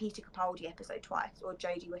Peter Capaldi episode twice, or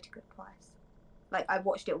Jodie Whittaker twice. Like, I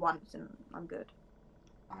watched it once and I'm good.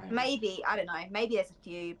 Maybe, I don't know, maybe there's a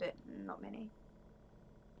few, but not many.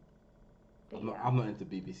 But I'm not into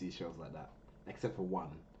BBC shows like that, except for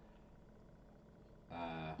one.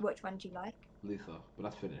 Which one do you like? Luther, but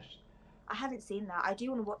that's finished. I haven't seen that. I do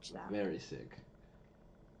want to watch that. Very sick.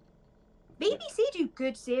 BBC do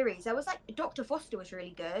good series. There was like Dr. Foster was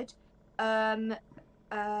really good. There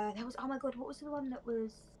was, oh my god, what was the one that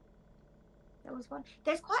was? There was one.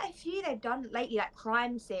 There's quite a few they've done lately, like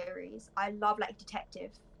crime series. I love like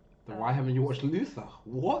detective. Then why haven't you watched Luther?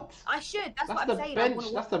 What? I should. That's what the I'm saying. bench.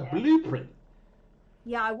 That's the blueprint.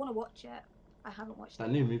 Yeah, I want to watch it. I haven't watched it. That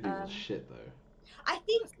new movie was shit though. I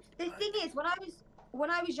think the thing is, when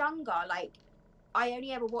I was younger, like I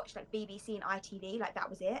only ever watched like BBC and ITV, like that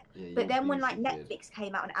was it. Yeah, but then when like Netflix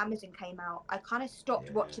came out and Amazon came out, I kind of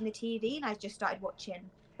stopped watching the TV and I just started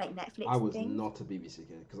watching like Netflix. I was not a BBC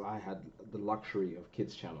kid because I had the luxury of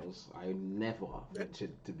kids channels. I never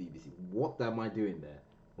ventured to BBC. What am I doing there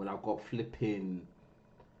when I've got flipping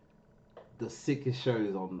the sickest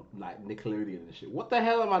shows on like Nickelodeon and shit? What the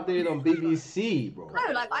hell am I doing on BBC, bro?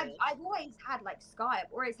 No, like I've always had like Sky.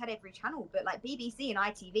 I've always had every channel, but like BBC and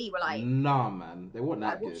ITV were like, nah, man, they weren't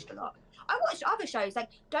that good. A lot. I watched other shows. Like,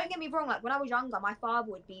 don't get me wrong. Like when I was younger, my father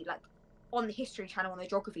would be like on the History Channel, on the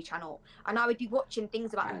Geography Channel, and I would be watching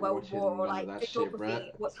things about the World War or like the geography,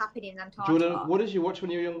 what's happening in Antarctica. Jordan, what did you watch when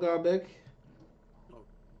you were younger, I beg? Oh,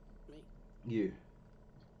 me? You.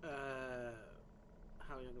 How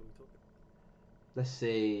young are we talking? Let's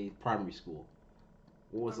say primary school.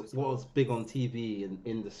 What was big on TV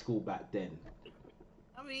in the school back then?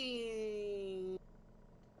 I mean,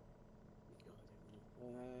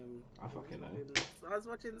 I fucking know. I was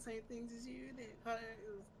watching the same things as you.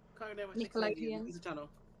 Nickelodeon. Channel.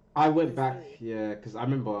 I went back, yeah, because I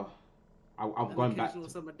remember I'm going back to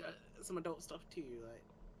some adult stuff too, like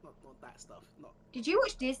not that stuff. Not. Did you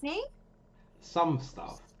watch Disney? Some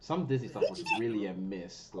stuff. Some Disney stuff was really a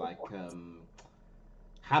miss. Like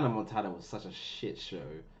Hannah Montana was such a shit show.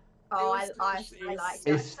 Oh, I liked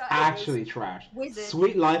it. It's actually trash. Wizard.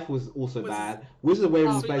 Sweet Life was also bad. Wizard of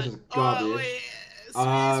Waverly Place was garbage.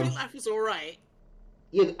 Sweet Life was alright.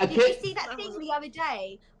 Yeah, Did you see that thing the other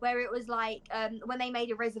day where it was like when they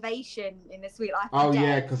made a reservation in the Sweet Life? Oh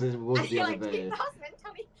yeah, because it was the other like, day.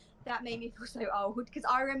 That made me feel so old because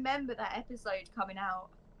I remember that episode coming out.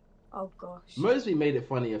 Oh gosh. Mosby made it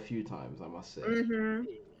funny a few times, I must say. And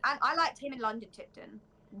I liked him in London Tipton.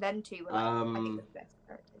 Them two were like I think the best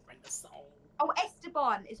characters. Oh,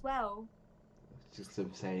 Esteban as well. Just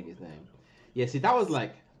him saying his name. Yeah, see, that was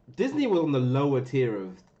like Disney was on the lower tier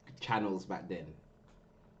of channels back then.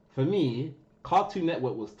 For me, Cartoon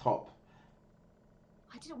Network was top.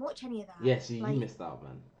 I didn't watch any of that. Yeah, see, you missed out,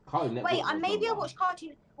 man. Cartoon Network. Wait, maybe I watched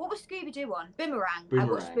Cartoon. What was Scooby Doo on? Boomerang. I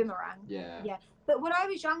watched Boomerang. Yeah. Yeah. But when I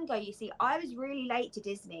was younger, you see, I was really late to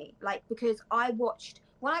Disney. Like, because I watched,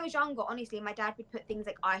 when I was younger, honestly, my dad would put things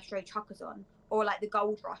like Ice Road Truckers on, or like the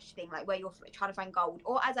gold rush thing, like where you're trying to find gold,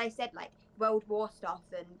 or as I said, like World War stuff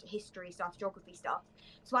and history stuff, geography stuff.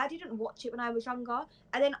 So I didn't watch it when I was younger,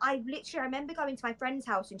 and then I remember going to my friend's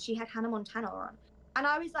house and she had Hannah Montana on. And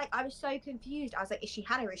I was so confused. I was like, is she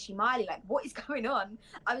Hannah? Is she Miley? Like, what is going on?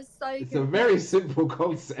 I was so It's confused. a very simple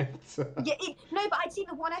concept. Yeah, no, but I'd seen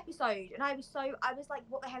the one episode, and I was like,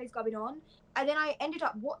 what the hell is going on? And then I ended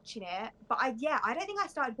up watching it, but I don't think I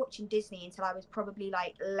started watching Disney until I was probably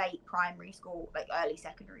like late primary school, like early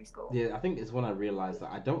secondary school. Yeah, I think it's when I realised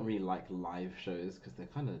that I don't really like live shows because they're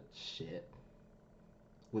kind of shit.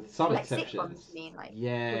 With some Like exceptions. sitcoms, you mean, like,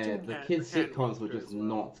 yeah, what do you the mean? kids' Yeah, sitcoms were Can't just as well.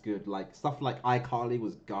 not good. Like stuff like iCarly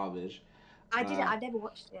was garbage. I never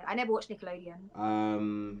watched it. I never watched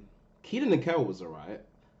Nickelodeon. Kenan and Kel was alright.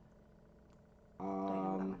 Don't know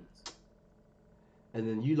what that means. And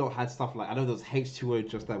then you lot had stuff like, I know there was H2O,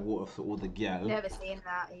 just that water for all the gal. Never seen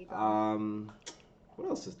that either. What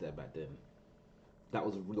else is there back then? That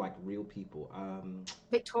was like real people.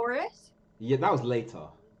 Victorious? Yeah, that was later.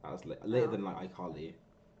 That was later Oh. than like iCarly.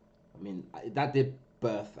 I mean, that did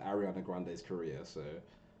birth Ariana Grande's career, so.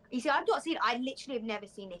 You see, I've not seen. I literally have never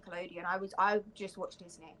seen Nickelodeon. I just watched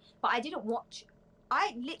Disney, but I didn't watch.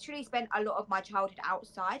 I literally spent a lot of my childhood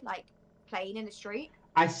outside, like playing in the street.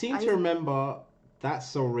 I seem I to just- remember That's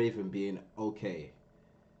So Raven being okay.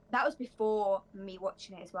 That was before me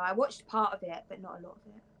watching it as well. I watched part of it, but not a lot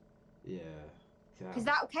of it. Yeah. Because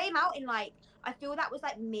that came out in like, I feel that was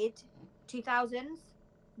like mid 2000s,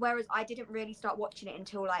 whereas I didn't really start watching it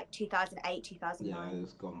until like 2008, 2009. Yeah, it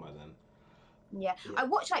was gone by then. Yeah. Yeah. I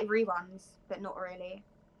watched like reruns, but not really.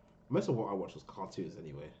 Most of what I watched was cartoons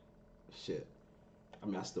anyway. Shit. I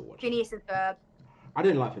mean, I still watch it. Phineas and Ferb. I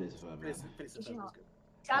didn't like Phineas and Ferb, man. Phineas and Did you Ferb not? was good.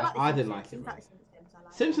 See, I like the I didn't Simpsons. like it, Things man. The Simpsons, I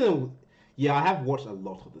like. Simpsons, yeah, I have watched a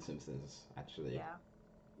lot of The Simpsons, actually. Yeah.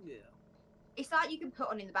 Yeah, It's like you can put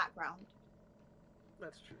on in the background.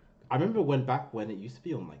 that's true. I remember back when it used to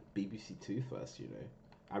be on like BBC Two first, you know.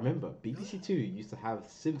 I remember BBC Two used to have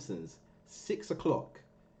Simpsons 6 o'clock.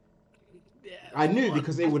 Yeah, I knew fun.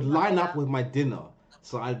 because it would line up with my dinner.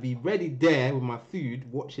 So I'd be ready there with my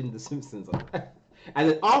food watching The Simpsons. And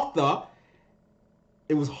then after,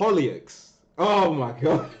 it was Hollyoaks. Oh my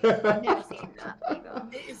god. I've never seen that either.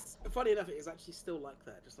 It is funny enough. It is actually still like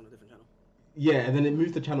that, just on a different channel. Yeah, and then it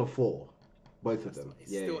moved to Channel 4. Both of them.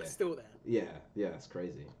 It's Yeah, still, yeah. it's still there. Yeah, it's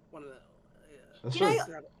crazy. One of the. The Do you show's,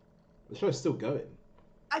 know- the show's still going.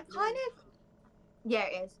 I kind of, yeah,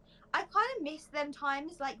 it is. I kind of miss them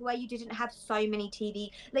times, like where you didn't have so many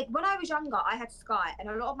TV. Like when I was younger, I had Sky, and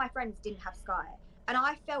a lot of my friends didn't have Sky, and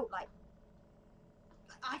I felt like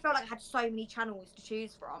I had so many channels to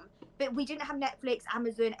choose from. But we didn't have Netflix,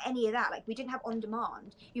 Amazon, any of that. Like we didn't have on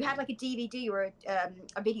demand. You had like a DVD or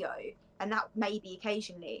a video, and that maybe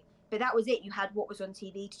occasionally. But that was it. You had what was on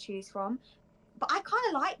TV to choose from. But I kind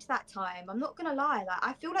of liked that time. I'm not gonna lie. Like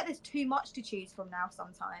I feel like there's too much to choose from now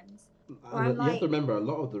sometimes. Or And I'm you have like- to remember, a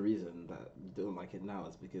lot of the reason that you don't like it now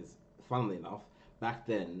is because, funnily enough, back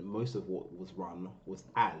then, most of what was run was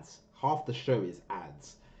ads. Half the show is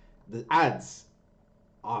ads. The ads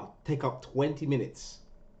take up 20 minutes,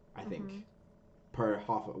 I think, Mhm. per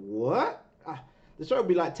half. What? The show would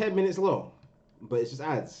be like 10 minutes long, but it's just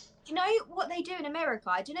ads. Do you know what they do in America?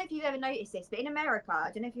 I don't know if you've ever noticed this, but in America,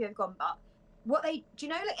 I don't know if you've ever gone, but do you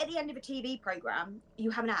know, like at the end of a TV program,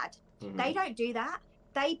 you have an ad. Mhm. They don't do that.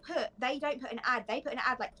 They don't put an ad. They put an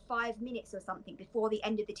ad like 5 minutes or something before the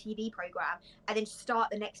end of the TV program, and then start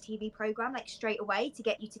the next TV program like straight away to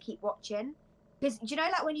get you to keep watching. Because do you know,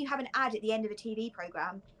 like when you have an ad at the end of a TV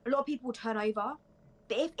program, a lot of people will turn over.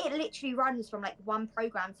 But if it literally runs from like one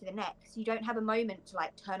program to the next, you don't have a moment to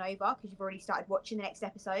like turn over because you've already started watching the next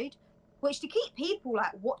episode. Which to keep people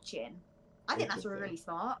like watching, I think that's Interesting. really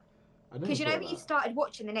smart. I never Because you know thought when of you've that. started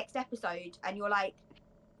watching the next episode and you're like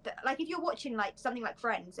if you're watching like something like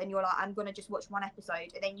Friends and you're like, I'm gonna just watch one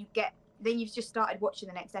episode, and then you've just started watching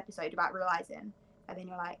the next episode without realizing, and then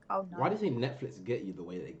you're like, oh no. Why do you think Netflix get you the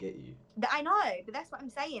way they get you? I know, but that's what I'm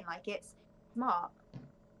saying. Like it's smart,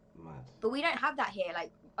 Mad. but we don't have that here. Like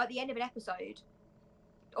at the end of an episode,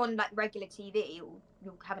 on like regular TV, you'll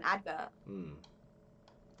have an advert.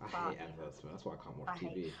 I But- hate adverts, man. That's why I can't watch I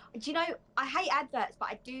TV. Do you know? I hate adverts, but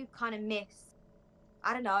I do kind of miss.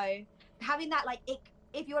 I don't know, having that like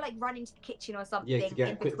if you're like running to the kitchen or something Yeah, to get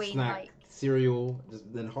in a quick between snack, like. cereal,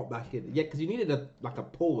 just then hop back in. Yeah, because you needed a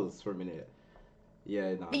pause for a minute.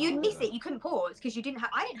 Yeah, no. But you'd miss it. You couldn't pause because you didn't have.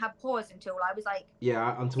 I didn't have pause until I was like.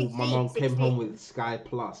 Yeah, until my 16, mom came home 16. with Sky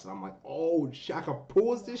Plus. I'm like, oh shit, I can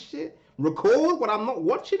pause this shit, record when I'm not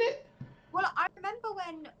watching it. Well, I remember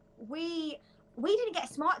when we didn't get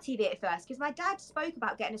a smart TV at first because my dad spoke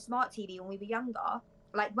about getting a smart TV when we were younger,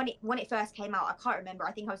 like when it first came out. I can't remember.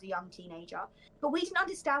 I think I was a young teenager, but we didn't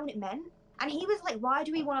understand what it meant. And he was like, "Why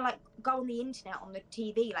do we want to like go on the internet on the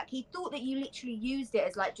TV?" Like he thought that you literally used it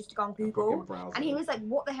as like just to go on Google. And he was like,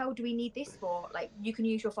 "What the hell do we need this for? Like you can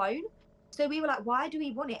use your phone." So we were like, "Why do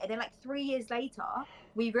we want it?" And then like 3 years later,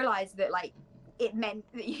 we realized that like it meant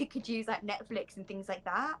that you could use like Netflix and things like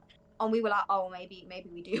that. And we were like, "Oh, maybe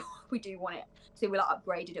we do we do want it." So we like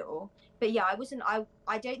upgraded it all. But yeah,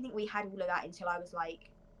 I don't think we had all of that until I was like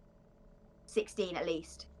 16 at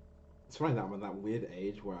least. It's funny that I'm in that weird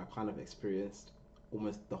age where I kind of experienced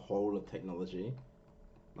almost the whole of technology.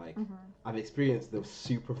 Like, I've experienced the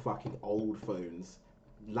super fucking old phones,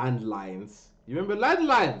 landlines. You remember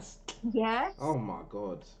landlines? Yes. Oh my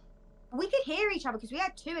god. We could hear each other because we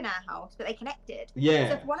had 2 in our house, but they connected. Yeah.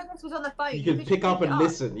 So if one of us was on the phone, You could pick up and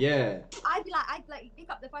listen. Yeah. I'd pick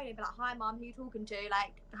up the phone and be like, "Hi, mum, who you talking to?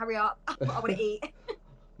 Like, hurry up, I want to eat."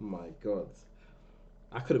 My god.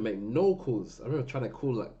 I couldn't make no calls. I remember trying to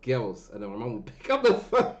call like girls, and then my mum would pick up the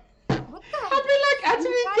phone. What the heck? I'd be like,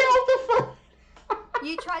 Anthony, get off the phone.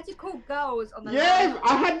 You tried to call girls on the Yeah, line.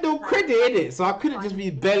 I had no credit in it, so I couldn't just be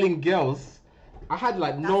belling girls. I had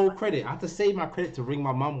like That's no funny. credit. I had to save my credit to ring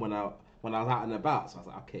my mum when I was out and about. So I was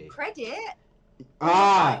like, okay. Credit?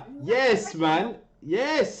 Ah, yes, man.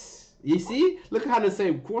 Yes. You see? Look at how they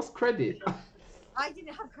say cross credit. I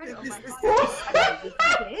didn't have credit on my This-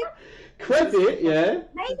 phone. Credit, yeah.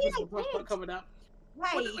 Maybe This I is did. coming up.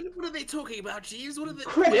 Wait, What are they talking about, Jeeves? What are they?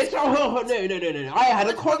 Credit? Oh, no. I had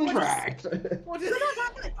a contract. What but is?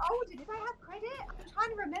 I was older. Did I have credit? I'm trying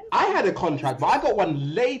to remember. I had a contract, but I got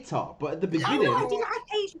one later. But at the Oh, beginning, no, I didn't have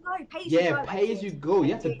pay as you go. Pay as you go. pay as you go.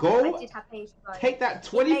 You have to I go, did have pay as you go. take that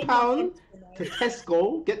It made more £20 sense to me.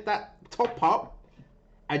 Tesco, get that top up,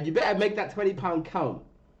 and you better make that £20 count.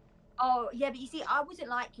 Oh yeah, but you see, I wasn't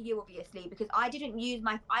like you obviously because I didn't use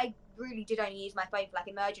my. I really did only use my phone for like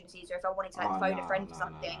emergencies or if I wanted to like phone a friend or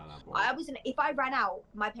something. Bro. I wasn't. If I ran out,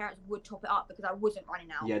 my parents would top it up because I wasn't running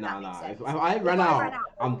out. Yeah, if that makes nah. sense. If I ran I out, ran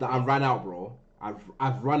out, I'm ran out, bro.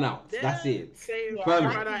 I've run out. That's it. Same. Yeah, Firm.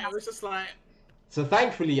 Right now, it was just like. So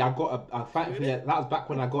thankfully, I got thankfully that was back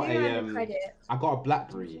when I got You had a credit. I got a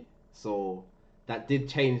BlackBerry. So that did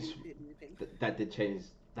change. That did change.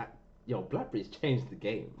 That BlackBerry's changed the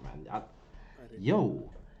game, man. Yo.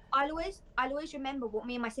 I'll always remember what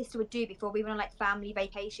me and my sister would do before we went on like family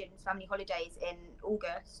vacations, family holidays in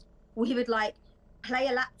August. We would like play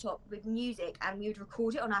a laptop with music and we would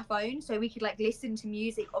record it on our phone so we could like listen to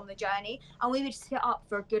music on the journey, and we would sit up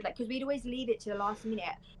for a good because we'd always leave it to the last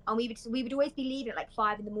minute, and we would always be leaving at like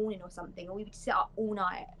 5 in the morning or something, and we would sit up all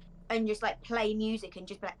night and just like play music and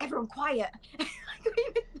just be like, "Everyone quiet."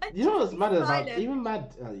 You know what's mad about silent. even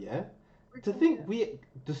mad yeah. To think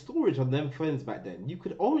the storage on them phones back then, you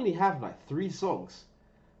could only have like 3 songs.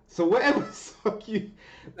 So whatever song you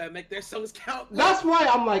Make their songs count. That's why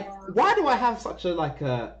I'm like, why do I have such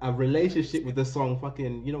a relationship with the song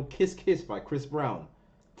fucking, Kiss Kiss by Chris Brown?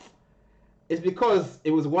 It's because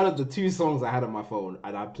it was one of the 2 songs I had on my phone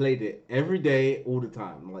and I played it every day, all the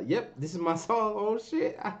time. I'm like, yep, this is my song, oh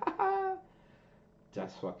shit.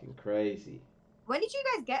 Just fucking crazy. When did you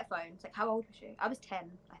guys get phones? Like, how old was you? I was 10,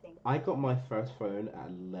 I think. I got my first phone at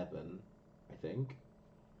 11, I think.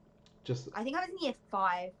 I think I was in year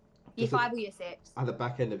 5. Year Just a- 5 or year 6. At the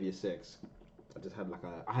back end of year 6. I just had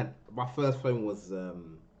my first phone was,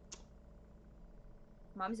 Mine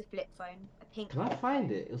was a flip phone, a pink. can I flip find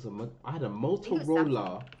phone. it? I had a think it was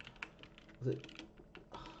Motorola. Was it?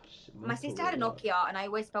 Oh, shit, My sister had a Motorola. Nokia, and I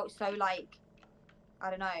always felt so like, I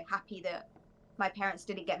don't know, happy that my parents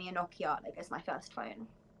didn't get me a Nokia like as my first phone.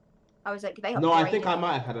 I was like, they. No, I upgraded. think I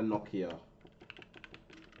might have had a Nokia.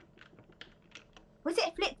 Was it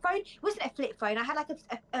a flip phone? It wasn't a flip phone. I had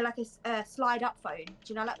like a slide up phone. Do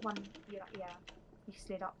you know like one? You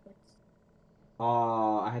slid upwards.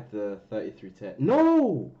 I had the 3310.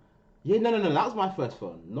 No! Yeah, no. That was my first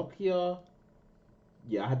phone. Nokia.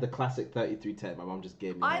 Yeah, I had the classic 3310. My mom just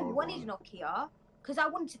gave me. I her old wanted one. Nokia because I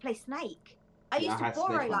wanted to play Snake. I Yeah, used to had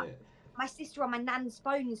borrow Snake on like it. my sister on my nan's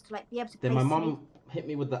phones to like be able to Then play my Snake. mum hit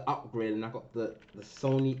me with the upgrade, and I got the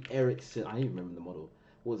Sony Ericsson. I don't even remember the model.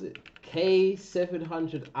 What was it?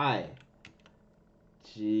 K700i.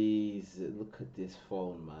 Jeez, look at this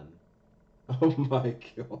phone, man. Oh my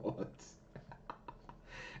god.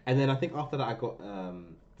 And then I think after that I got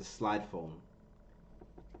the slide phone.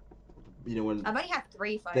 You know when I've only had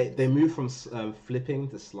 3 phones. they moved from flipping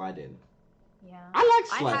to sliding. Yeah. I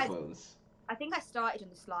like I slide had- phones. I think I started on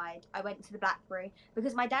the slide. I went to the BlackBerry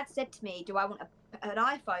because my dad said to me, "Do I want an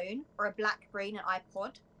iPhone or a BlackBerry and an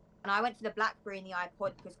iPod?" and I went for the BlackBerry and the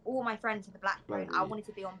iPod because all my friends had the BlackBerry, and I wanted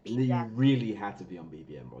to be on You BBM. really had to be on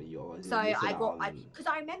BBM, bro. So I got, because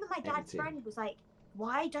I remember my dad's everything. friend was like,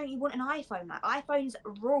 "Why don't you want an iPhone? Like iPhones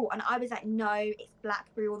rule." And I was like, "No, it's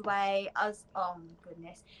BlackBerry all the way." I was, oh my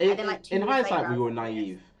goodness. And then like 2 in years hindsight, later, we I were was like,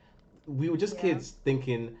 naive. We were just Yeah. kids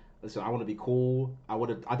thinking, listen, I want to be cool. I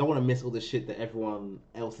don't want to miss all the shit that everyone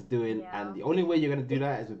else is doing, Yeah. and the only way you're gonna do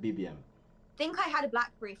that is with BBM. I think I had a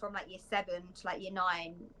BlackBerry from like year 7 to like year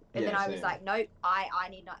 9, and then I was same. like, "Nope, I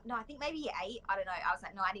need not." No, I think maybe year 8. I don't know. I was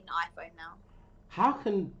like, "No, I need an iPhone now." How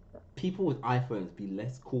can people with iPhones be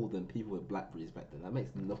less cool than people with Blackberries back then? That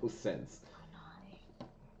makes no sense. I know.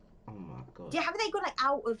 Oh my god. Yeah, haven't they gone like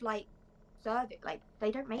out of like service? Like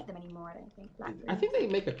they don't make them anymore. I don't think. I think they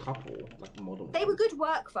make a couple like modern They were ones. good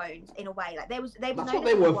work phones in a way. Like they was That's known what as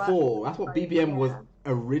they like a were work for. That's what phone, BBM was yeah.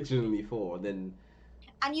 originally for. Then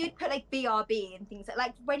And you'd put like BRB and things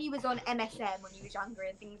like when you was on MSN when you was younger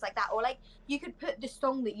and things like that, or like you could put the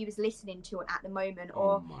song that you was listening to at the moment,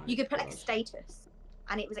 or you could put like a status,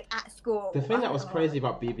 and it was like at school. The thing that was crazy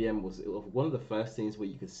about BBM was it was one of the first things where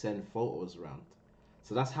you could send photos around.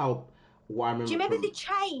 So that's how. What I remember. Do you remember the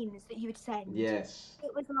chains that you would send? Yes.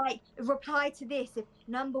 It was like reply to this if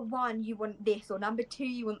number 1 you want this or number 2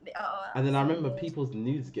 you want this. And then I remember people's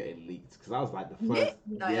nudes getting leaked because that was like the first.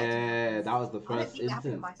 No, that was the I don't first think that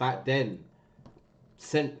happened instance at my back school. then.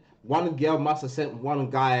 Sent one girl must have sent one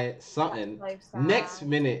guy something. That's so sad. Next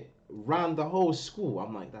minute, ran the whole school.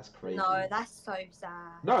 I'm like, that's crazy. No, that's so sad.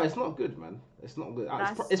 No, it's not good, man. It's not good.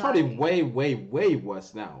 That's It's so probably sad. way, way, way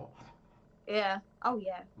worse now. Yeah. Oh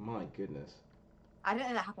yeah. My goodness. I don't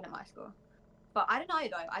think that happened at my school, but I don't know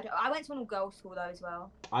though. I went to an all-girls school though as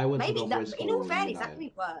well. I went Maybe to an all-boys school. in all fairness, that could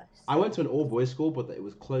be worse. I went to an all-boys school, but it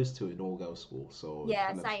was close to an all-girls school, so Yeah,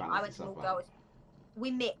 kind of same. I balanced went to an itself all-girls. out.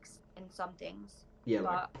 We mixed in some things. Yeah,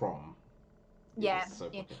 but- like prom. Yeah, So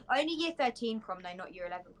yeah. fucking- Only year 13 prom though, not year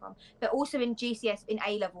 11 prom. But also in GCS, in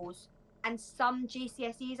A levels, and some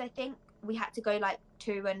GCSEs, I think we had to go like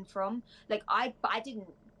to and from. Like but I didn't.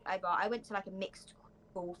 I went to like a mixed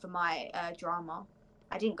school for my drama.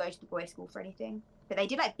 I didn't go to the boys' school for anything, but they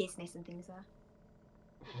did like business and things there.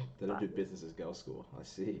 They don't do business as girls' school. I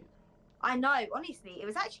see. I know, honestly, it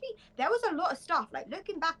was actually there was a lot of stuff. Like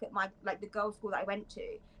looking back at my the girls' school that I went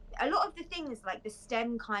to, a lot of the things like the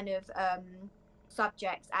STEM kind of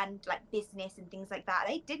subjects and like business and things like that,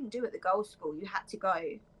 they didn't do at the girls' school. You had to go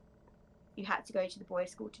to the boys'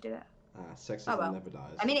 school to do it. Sexism never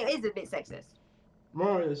dies. I mean, it is a bit sexist.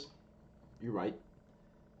 Marius, you're right.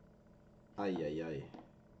 Aye.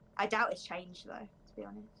 I doubt it's changed though, to be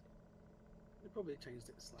honest. They probably changed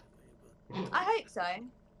it slightly, but I hope so.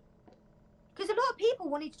 Because a lot of people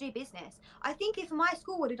wanted to do business. I think if my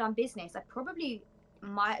school would have done business, I probably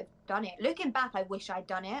might have done it. Looking back, I wish I'd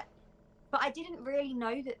done it. But I didn't really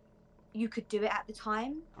know that you could do it at the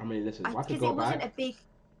time. I mean, listen, if I could Because go it wasn't back, a big...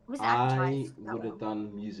 It wasn't I advertised that would well. have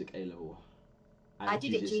done music A level. I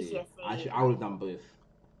did it GCSE. I would have done both.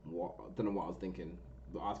 I don't know what I was thinking,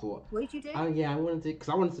 but I thought, What did you do? oh yeah, I wanted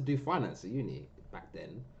to do finance at uni back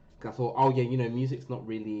then. Because I thought, oh yeah, music's not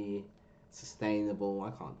really sustainable.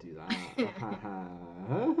 I can't do that.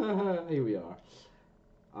 Here we are.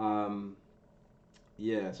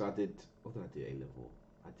 Yeah. So I did. What did I do A level?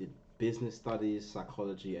 I did business studies,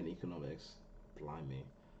 psychology, and economics. Blimey,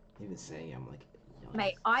 even saying it, I'm like, yikes.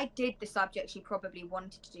 Mate, I did the subjects you probably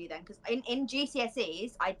wanted to do then. Because in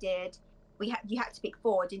GCSEs, I did... You had to pick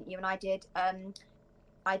 4, didn't you? And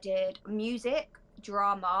I did music,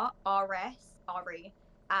 drama, RE,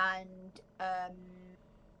 and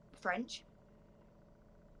French.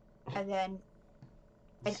 And then in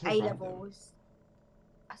That's so A random. levels.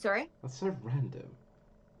 Sorry? That's so random.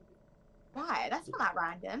 Why? That's not that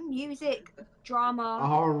random. Music, drama.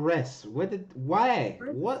 RS. Why?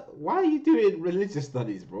 Why are you doing religious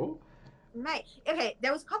studies, bro? Mate, okay,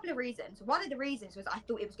 there was a couple of reasons. One of the reasons was I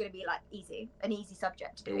thought it was going to be like an easy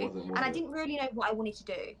subject to do. It wasn't, was and I it? didn't really know what I wanted to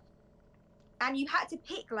do. And you had to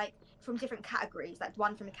pick like from different categories, like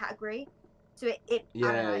one from a category. So it I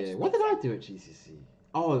don't know, it Yeah. just What makes did I sense. do at GCSE?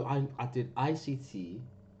 Oh, I did ICT.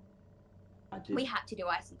 We had to do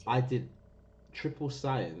ICT. I did triple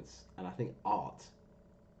science and I think art.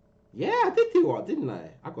 Yeah, I did do art, didn't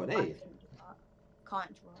I? I got I A. couldn't do that.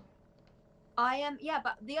 Can't draw. I am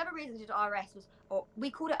but the other reason I did RS was, or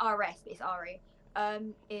we called it RS, but it's RE.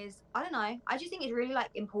 Is I don't know. I just think it's really like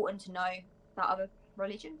important to know about other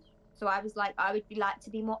religions. So I was like, I would be like to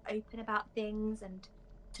be more open about things and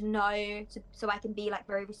to know, so I can be like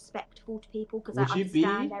very respectful to people because I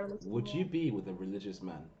understand their religion. Would you be with a religious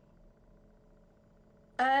man?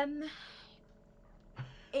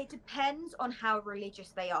 It depends on how religious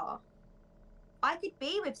they are. I could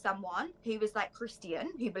be with someone who was like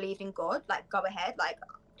Christian, who believed in God. Like, go ahead, like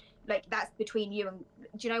that's between you and.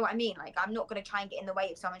 Do you know what I mean? Like, I'm not going to try and get in the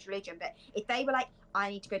way of someone's religion. But if they were like, I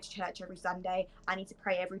need to go to church every Sunday, I need to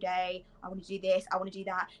pray every day, I want to do this, I want to do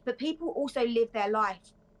that. But people also live their life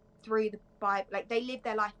through the Bible. Like, they live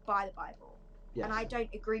their life by the Bible. Yes. And I don't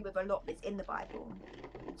agree with a lot that's in the Bible.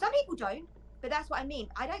 Some people don't, but that's what I mean.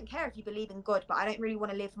 I don't care if you believe in God, but I don't really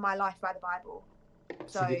want to live my life by the Bible.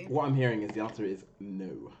 So what I'm hearing is the answer is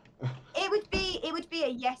no. it would be a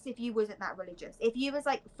yes if you wasn't that religious. If you was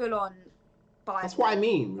like full on Bible. That's what I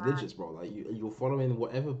mean, religious, bro. Like you're following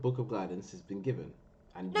whatever book of guidance has been given.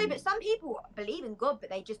 And no, but some people believe in God, but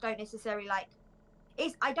they just don't necessarily like.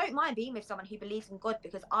 I don't mind being with someone who believes in God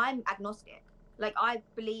because I'm agnostic. Like, I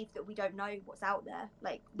believe that we don't know what's out there.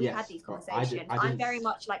 Like, we've had these conversations. I'm very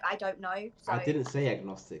much like, I don't know. So. I didn't say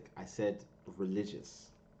agnostic. I said religious.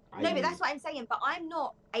 But that's what I'm saying. But I'm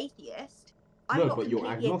not atheist. I'm no, not but you're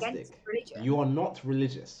agnostic. You are not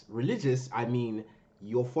religious. Religious, I mean,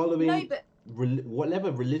 you're following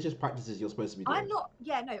whatever religious practices you're supposed to be doing.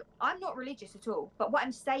 I'm not religious at all. But what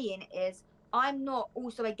I'm saying is, I'm not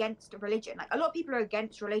also against religion. Like, a lot of people are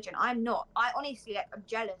against religion. I'm not. I honestly, like, I'm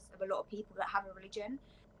jealous of a lot of people that have a religion.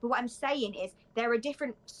 But what I'm saying is there are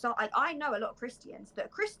different. So, like, I know a lot of Christians that are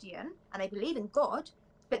Christian and they believe in God,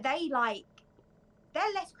 but they're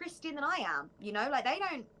less Christian than I am. You know, like they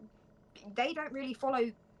don't really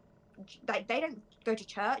follow. They don't go to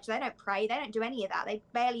church. They don't pray. They don't do any of that. They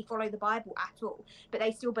barely follow the Bible at all. But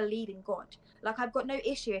they still believe in God. Like, I've got no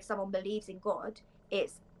issue if someone believes in God.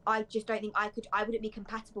 I just don't think I wouldn't be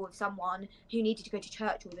compatible with someone who needed to go to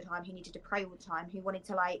church all the time, who needed to pray all the time, who wanted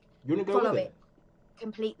to follow it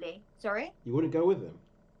completely. Sorry? You wouldn't go with them?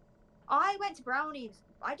 I went to brownies.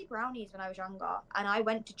 I did brownies when I was younger, and I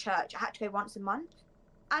went to church. I had to go once a month.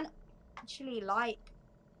 And actually, like,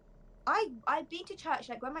 I've been to church,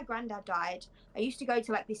 like, when my granddad died, I used to go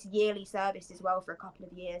to, like, this yearly service as well for a couple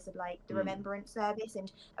of years of, like, the remembrance service.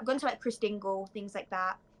 And I've gone to, like, Christingle, things like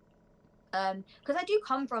that. Because I do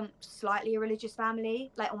come from slightly a religious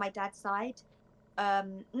family, like on my dad's side.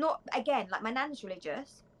 Not, again, like, my nan's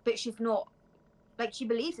religious, but she's not, like, she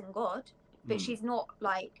believes in God, but she's not,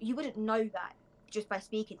 like, you wouldn't know that just by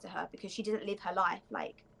speaking to her because she doesn't live her life,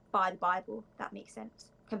 like, by the Bible. That makes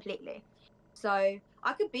sense completely. So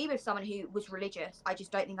I could be with someone who was religious. I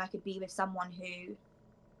just don't think I could be with someone who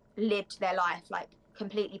lived their life, like,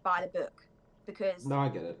 completely by the book, because... No, I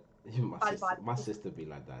get it. My sister be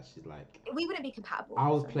like that. She's like, we wouldn't be compatible. I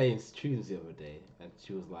was playing tunes the other day, and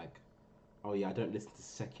she was like, "Oh yeah, I don't listen to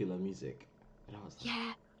secular music." And I was like,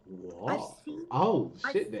 "Yeah, what?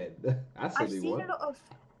 Shit, then that's I've seen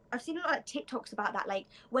a lot of TikToks about that. Like,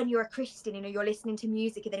 when you're a Christian, you know, you're listening to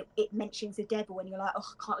music, and then it mentions the devil, and you're like,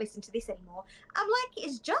 oh, I can't listen to this anymore. I'm like,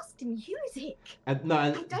 it's just music. And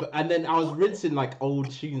then I was rinsing like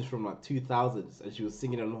old tunes from like 2000s, and she was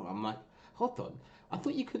singing along. I'm like, hold on. I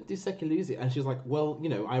thought you couldn't do secular music. And she was like, well, you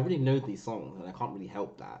know, I already know these songs and I can't really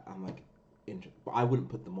help that. I'm like, but I wouldn't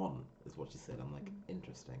put them on, is what she said. I'm like,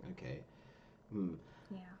 interesting, okay.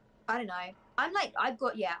 Yeah, I don't know. I'm like, I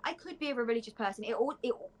could be a religious person. It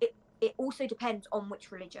also depends on which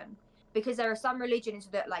religion. Because there are some religions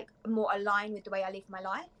that, like, more align with the way I live my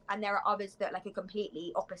life. And there are others that, like, are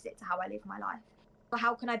completely opposite to how I live my life. But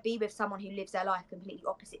how can I be with someone who lives their life completely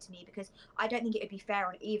opposite to me? Because I don't think it would be fair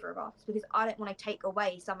on either of us. Because I don't want to take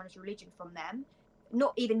away someone's religion from them,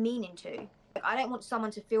 not even meaning to. Like, I don't want someone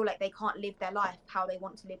to feel like they can't live their life how they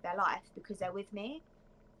want to live their life because they're with me.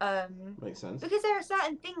 Makes sense. Because there are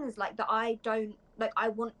certain things, like, that I don't, like, I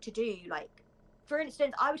want to do. Like, for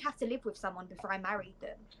instance, I would have to live with someone before I married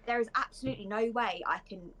them. There is absolutely no way I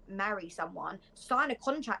can marry someone, sign a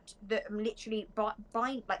contract that literally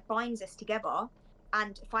binds us together,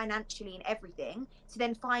 and financially and everything, to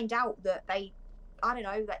then find out that they're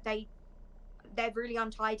really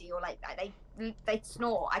untidy, or like they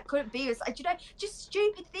snore. I couldn't be as, you know, just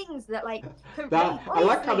stupid things that, like, I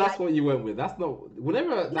like how that's what you went with. That's not,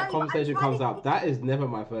 whenever that conversation comes up, that is never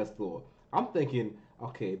my first thought. I'm thinking,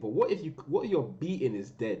 okay, but what if you're beating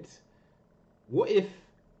is dead? What if,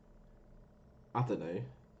 I don't know,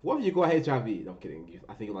 what if you got HIV? I'm kidding.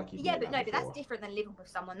 I think like you. Yeah, but no, but that's different than living with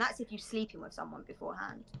someone. That's if you're sleeping with someone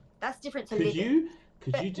beforehand. That's different to living.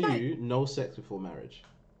 Could you do no sex before marriage?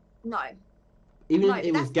 No. Even if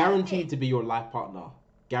it was guaranteed to be your life partner,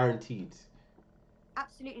 guaranteed.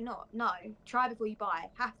 Absolutely not. No. Try before you buy.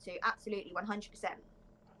 Have to. Absolutely, 100%.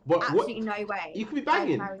 But absolutely no way. You could be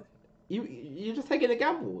banging. You're just taking a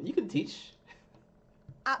gamble. You can teach.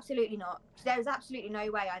 Absolutely not. There's absolutely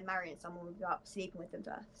no way I'm marrying someone without sleeping with them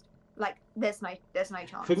first. Like, there's no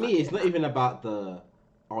chance. For me, it's not even about the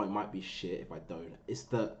oh, it might be shit if I don't. It's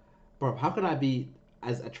the, bro, how can I be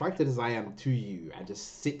as attracted as I am to you and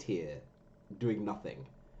just sit here doing nothing?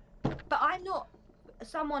 But I'm not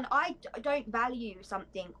someone, don't value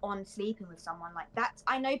something on sleeping with someone like that.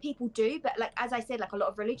 I know people do, but like as I said, like a lot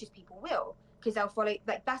of religious people will, because they'll follow,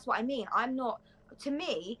 like that's what I mean. I'm not, to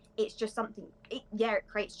me it's just something, it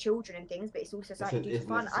creates children and things, but it's also something you do for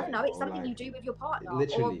fun. I don't know, it's something you do with your partner,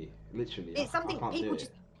 Literally, it's something I can't people do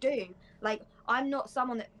just do. Like I'm not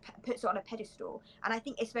someone that puts it on a pedestal, and I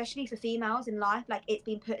think especially for females in life, like it's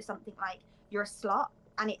been put something like you're a slut,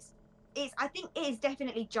 and it's I think it is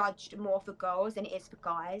definitely judged more for girls than it is for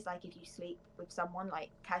guys, like if you sleep with someone like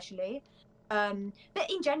casually, but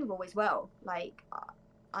in general as well, like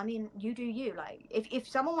I mean, you do you. Like if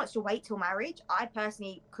someone wants to wait till marriage, I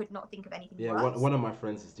personally could not think of anything worse. One of my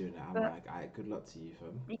friends is doing that. I'm But, like, alright, good luck to you,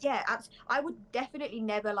 fam. yeah, I would definitely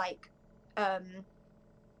never like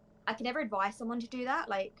I can never advise someone to do that,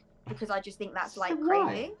 like, because I just think that's like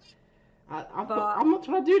crazy. I'm not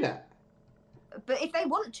trying to do that. But if they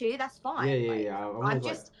want to, that's fine. I'm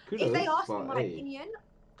just, like, if they ask for my opinion,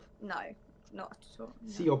 no, not at all. No.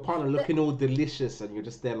 See your partner looking all delicious, and you're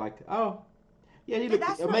just there like, oh, yeah, you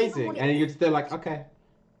look amazing, and you're just there like, okay.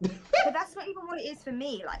 But that's not even what it is for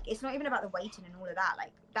me. Like, it's not even about the waiting and all of that.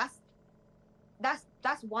 Like,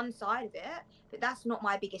 that's one side of it, but that's not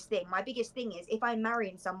my biggest thing. My biggest thing is if I'm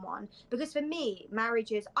marrying someone, because for me,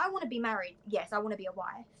 marriage is, I want to be married. Yes, I want to be a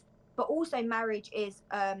wife, but also marriage is,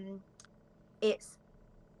 it's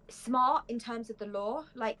smart in terms of the law,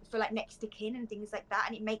 like for like next to kin and things like that,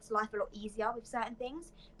 and it makes life a lot easier with certain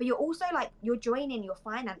things. But you're also like, you're joining your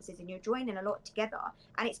finances and you're joining a lot together,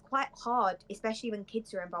 and it's quite hard, especially when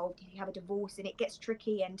kids are involved, if you have a divorce, and it gets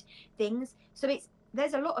tricky and things. So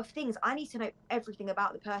there's a lot of things. I need to know everything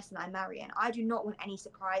about the person I'm marrying. I do not want any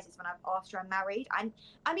surprises after I'm married. And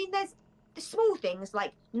I mean, there's the small things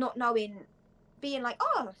like not knowing, being like,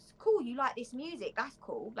 oh, it's cool, you like this music, that's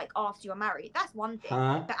cool, like after you're married, that's one thing.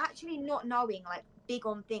 But actually not knowing like big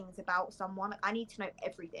on things about someone, like I need to know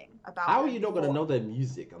everything about How are you not going to know their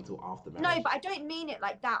music until after marriage? No, but I don't mean it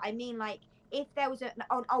like that. I mean like if there was an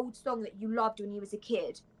old song that you loved when you was a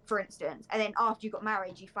kid, for instance, and then after you got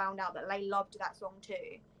married you found out that they loved that song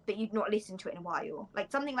too, but you'd not listened to it in a while,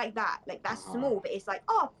 like something like that, like that's small, but it's like,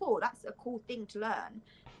 oh cool, that's a cool thing to learn.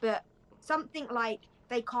 But something like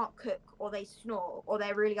they can't cook, or they snore, or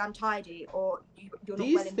they're really untidy, or you're not well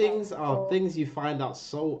in bed. These things are things you find out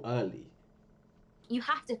so early. You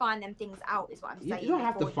have to find them things out, is what I'm saying. You don't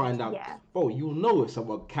have to find out. Yeah. Bro, you'll know if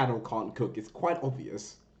someone can or can't cook. It's quite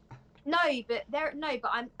obvious. I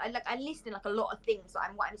listen like a lot of things.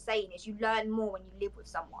 What I'm saying is you learn more when you live with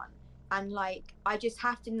someone, and like I just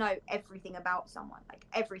have to know everything about someone, like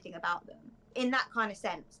everything about them, in that kind of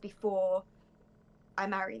sense, before I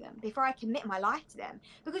marry them, before I commit my life to them.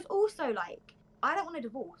 Because also, like, I don't want a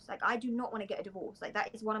divorce. Like, I do not want to get a divorce. Like,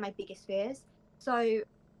 that is one of my biggest fears. So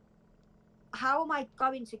how am I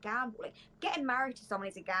going to gamble? Like, getting married to someone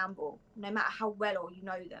is a gamble, no matter how well or you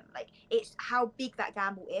know them. Like, it's how big that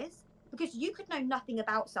gamble is. Because you could know nothing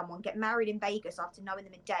about someone, get married in Vegas after knowing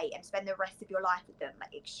them a day, and spend the rest of your life with them,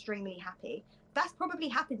 like, extremely happy. That's probably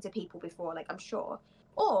happened to people before, like, I'm sure.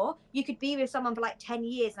 Or you could be with someone for like 10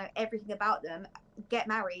 years, know everything about them, get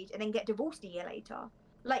married, and then get divorced a year later.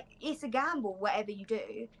 Like, it's a gamble, whatever you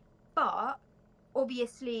do. But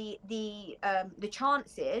obviously the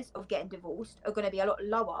chances of getting divorced are going to be a lot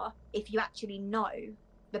lower if you actually know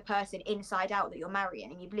the person inside out that you're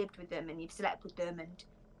marrying, and you've lived with them, and you've slept with them, and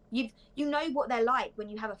you know what they're like when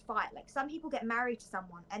you have a fight. Like, some people get married to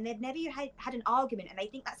someone and they've never had an argument, and they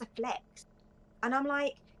think that's a flex. And I'm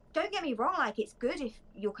like, don't get me wrong, like, it's good if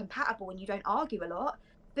you're compatible and you don't argue a lot,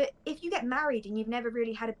 but if you get married and you've never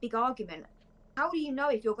really had a big argument, how do you know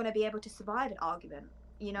if you're going to be able to survive an argument?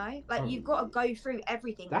 You know, like, you've got to go through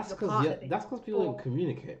everything. That's because people don't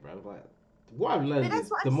communicate, bro. Like, what I've learned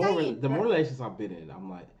is the more relationships I've been in, I'm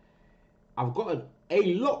like, I've gotten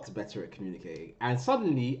a lot better at communicating, and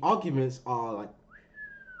suddenly arguments are like,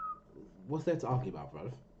 what's there to argue about,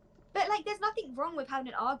 bro? But like, there's nothing wrong with having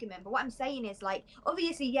an argument. But what I'm saying is, like,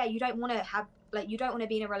 obviously, yeah, you don't want to have, like, you don't want to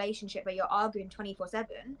be in a relationship where you're arguing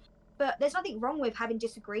 24/7. But there's nothing wrong with having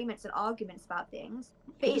disagreements and arguments about things.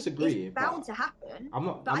 But it's bound to happen.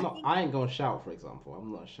 I ain't gonna shout, for example.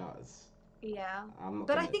 I'm not shouters. Yeah.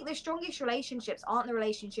 I think the strongest relationships aren't the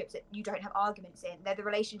relationships that you don't have arguments in. They're the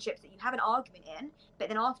relationships that you have an argument in, but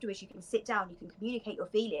then afterwards you can sit down, you can communicate your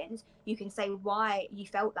feelings, you can say why you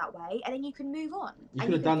felt that way, and then you can move on. You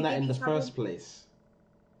could have done that in the first place.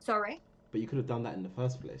 Sorry? But you could have done that in the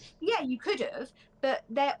first place. Yeah, you could have, but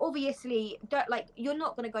they're obviously, you're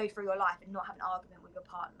not going to go through your life and not have an argument with your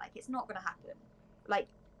partner. Like, it's not going to happen. Like,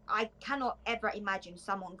 I cannot ever imagine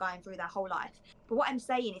someone going through their whole life. But what I'm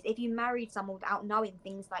saying is, if you married someone without knowing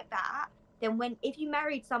things like that, then if you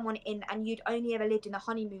married someone and you'd only ever lived in the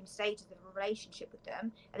honeymoon stages of a relationship with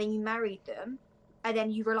them, and then you married them, and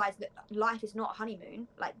then you realise that life is not a honeymoon.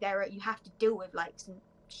 Like you have to deal with like some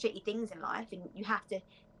shitty things in life, and you have to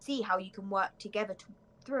see how you can work together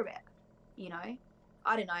through it. You know,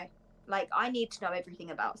 I don't know. Like, I need to know everything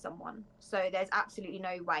about someone, so there's absolutely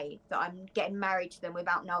no way that I'm getting married to them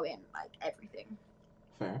without knowing like everything.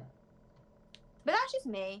 Fair. But that's just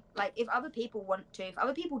me. Like, if other people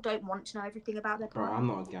don't want to know everything about their partner. Bro, I'm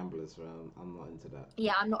not a gambler, so I'm not into that.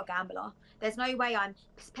 Yeah, I'm not a gambler. There's no way I'm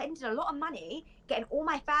spending a lot of money getting all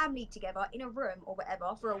my family together in a room or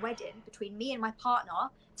whatever for a wedding between me and my partner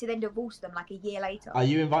to then divorce them like a year later. Are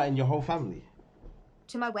you inviting your whole family?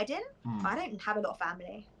 To my wedding? I don't have a lot of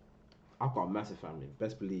family. I've got a massive family.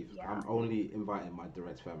 Best believe. Yeah. I'm only inviting my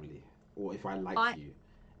direct family, or if I like you.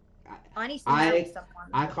 I need to marry someone.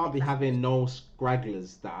 I can't be having no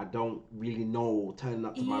scragglers that I don't really know turning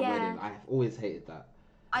up to my wedding. I've always hated that.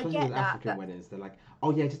 Especially with African weddings. They're like,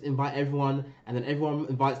 oh yeah, just invite everyone, and then everyone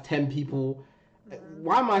invites 10 people.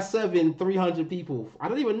 Why am I serving 300 people? I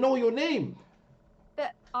don't even know your name.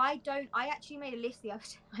 But I actually made a list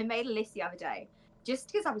the other day.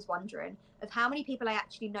 Just because I was wondering of how many people I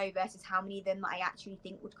actually know versus how many of them I actually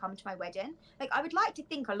think would come to my wedding. Like, I would like to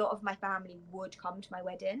think a lot of my family would come to my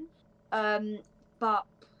wedding. But,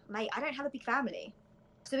 mate, I don't have a big family.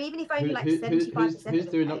 So even if only 75%... Who's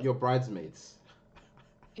doing up your bridesmaids?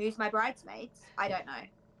 Who's my bridesmaids? I don't know.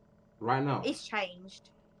 Right now? It's changed.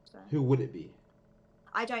 So. Who would it be?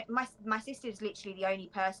 I don't... My sister is literally the only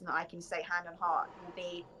person that I can say hand on heart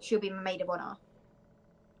she'll be my maid of honour.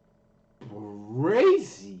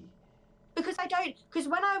 Crazy. Because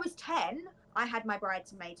when I was 10, I had my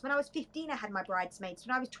bridesmaids. When I was 15, I had my bridesmaids.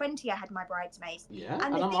 When I was 20, I had my bridesmaids. Yeah,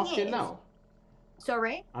 and I'm asking now.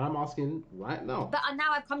 Sorry? And I'm asking right now. But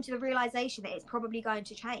now I've come to the realisation that it's probably going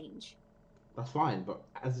to change. That's fine, but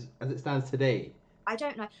as it stands today... I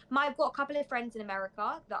don't know. I've got a couple of friends in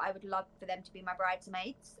America that I would love for them to be my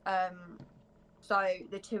bridesmaids. So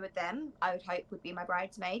the two of them, I would hope, would be my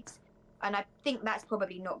bridesmaids. And I think that's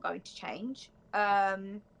probably not going to change.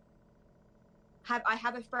 I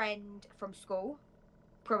have a friend from school,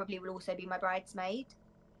 probably will also be my bridesmaid.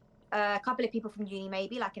 A couple of people from uni,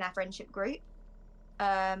 maybe, like in our friendship group.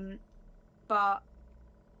 But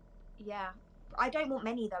yeah, I don't want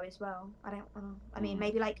many though as well. I mean,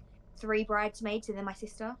 maybe like 3 bridesmaids and then my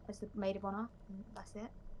sister as the maid of honour. That's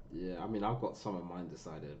it. Yeah, I mean, I've got some of mine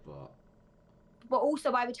decided, but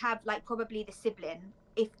also I would have like probably the sibling.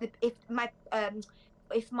 If my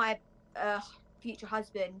future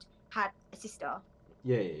husband had a sister,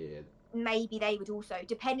 yeah, maybe they would also,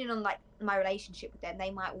 depending on like my relationship with them,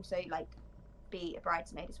 they might also like be a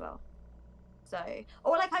bridesmaid as well. So,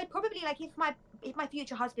 or like I'd probably like if my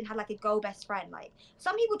future husband had like a girl best friend, like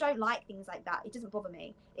some people don't like things like that. It doesn't bother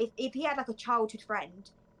me. If he had like a childhood friend,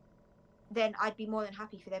 then I'd be more than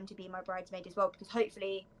happy for them to be my bridesmaid as well, because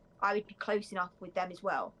hopefully I would be close enough with them as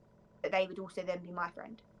well that they would also then be my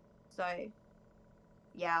friend. So,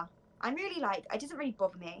 yeah. I'm really like, it doesn't really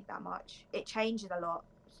bother me that much. It changes a lot,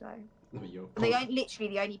 so. I mean, literally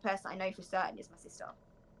the only person I know for certain is my sister.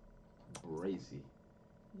 Crazy.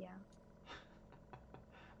 Yeah.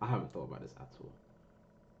 I haven't thought about this at all.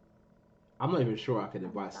 I'm not even sure I could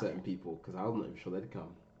invite certain people, because I'm not even sure they'd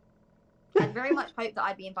come. I very much hope that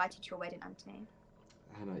I'd be invited to your wedding, Anthony.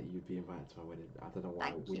 Hannah, you'd be invited to my wedding. I don't know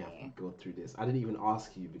why we have to go through this. I didn't even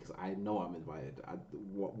ask you because I know I'm invited.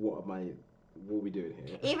 What are we doing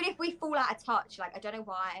here? Even if we fall out of touch, like I don't know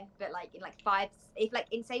why, but like in like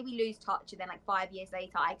say we lose touch and then like 5 years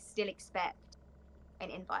later, I still expect an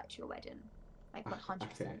invite to your wedding, like 100%.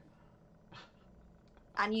 Okay.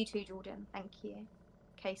 And you too, Jordan. Thank you.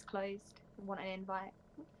 Case closed. Want an invite?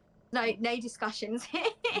 No discussions.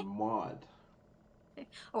 Mod. I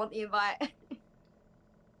want the invite.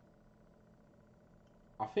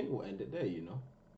 I think we'll end it there, you know.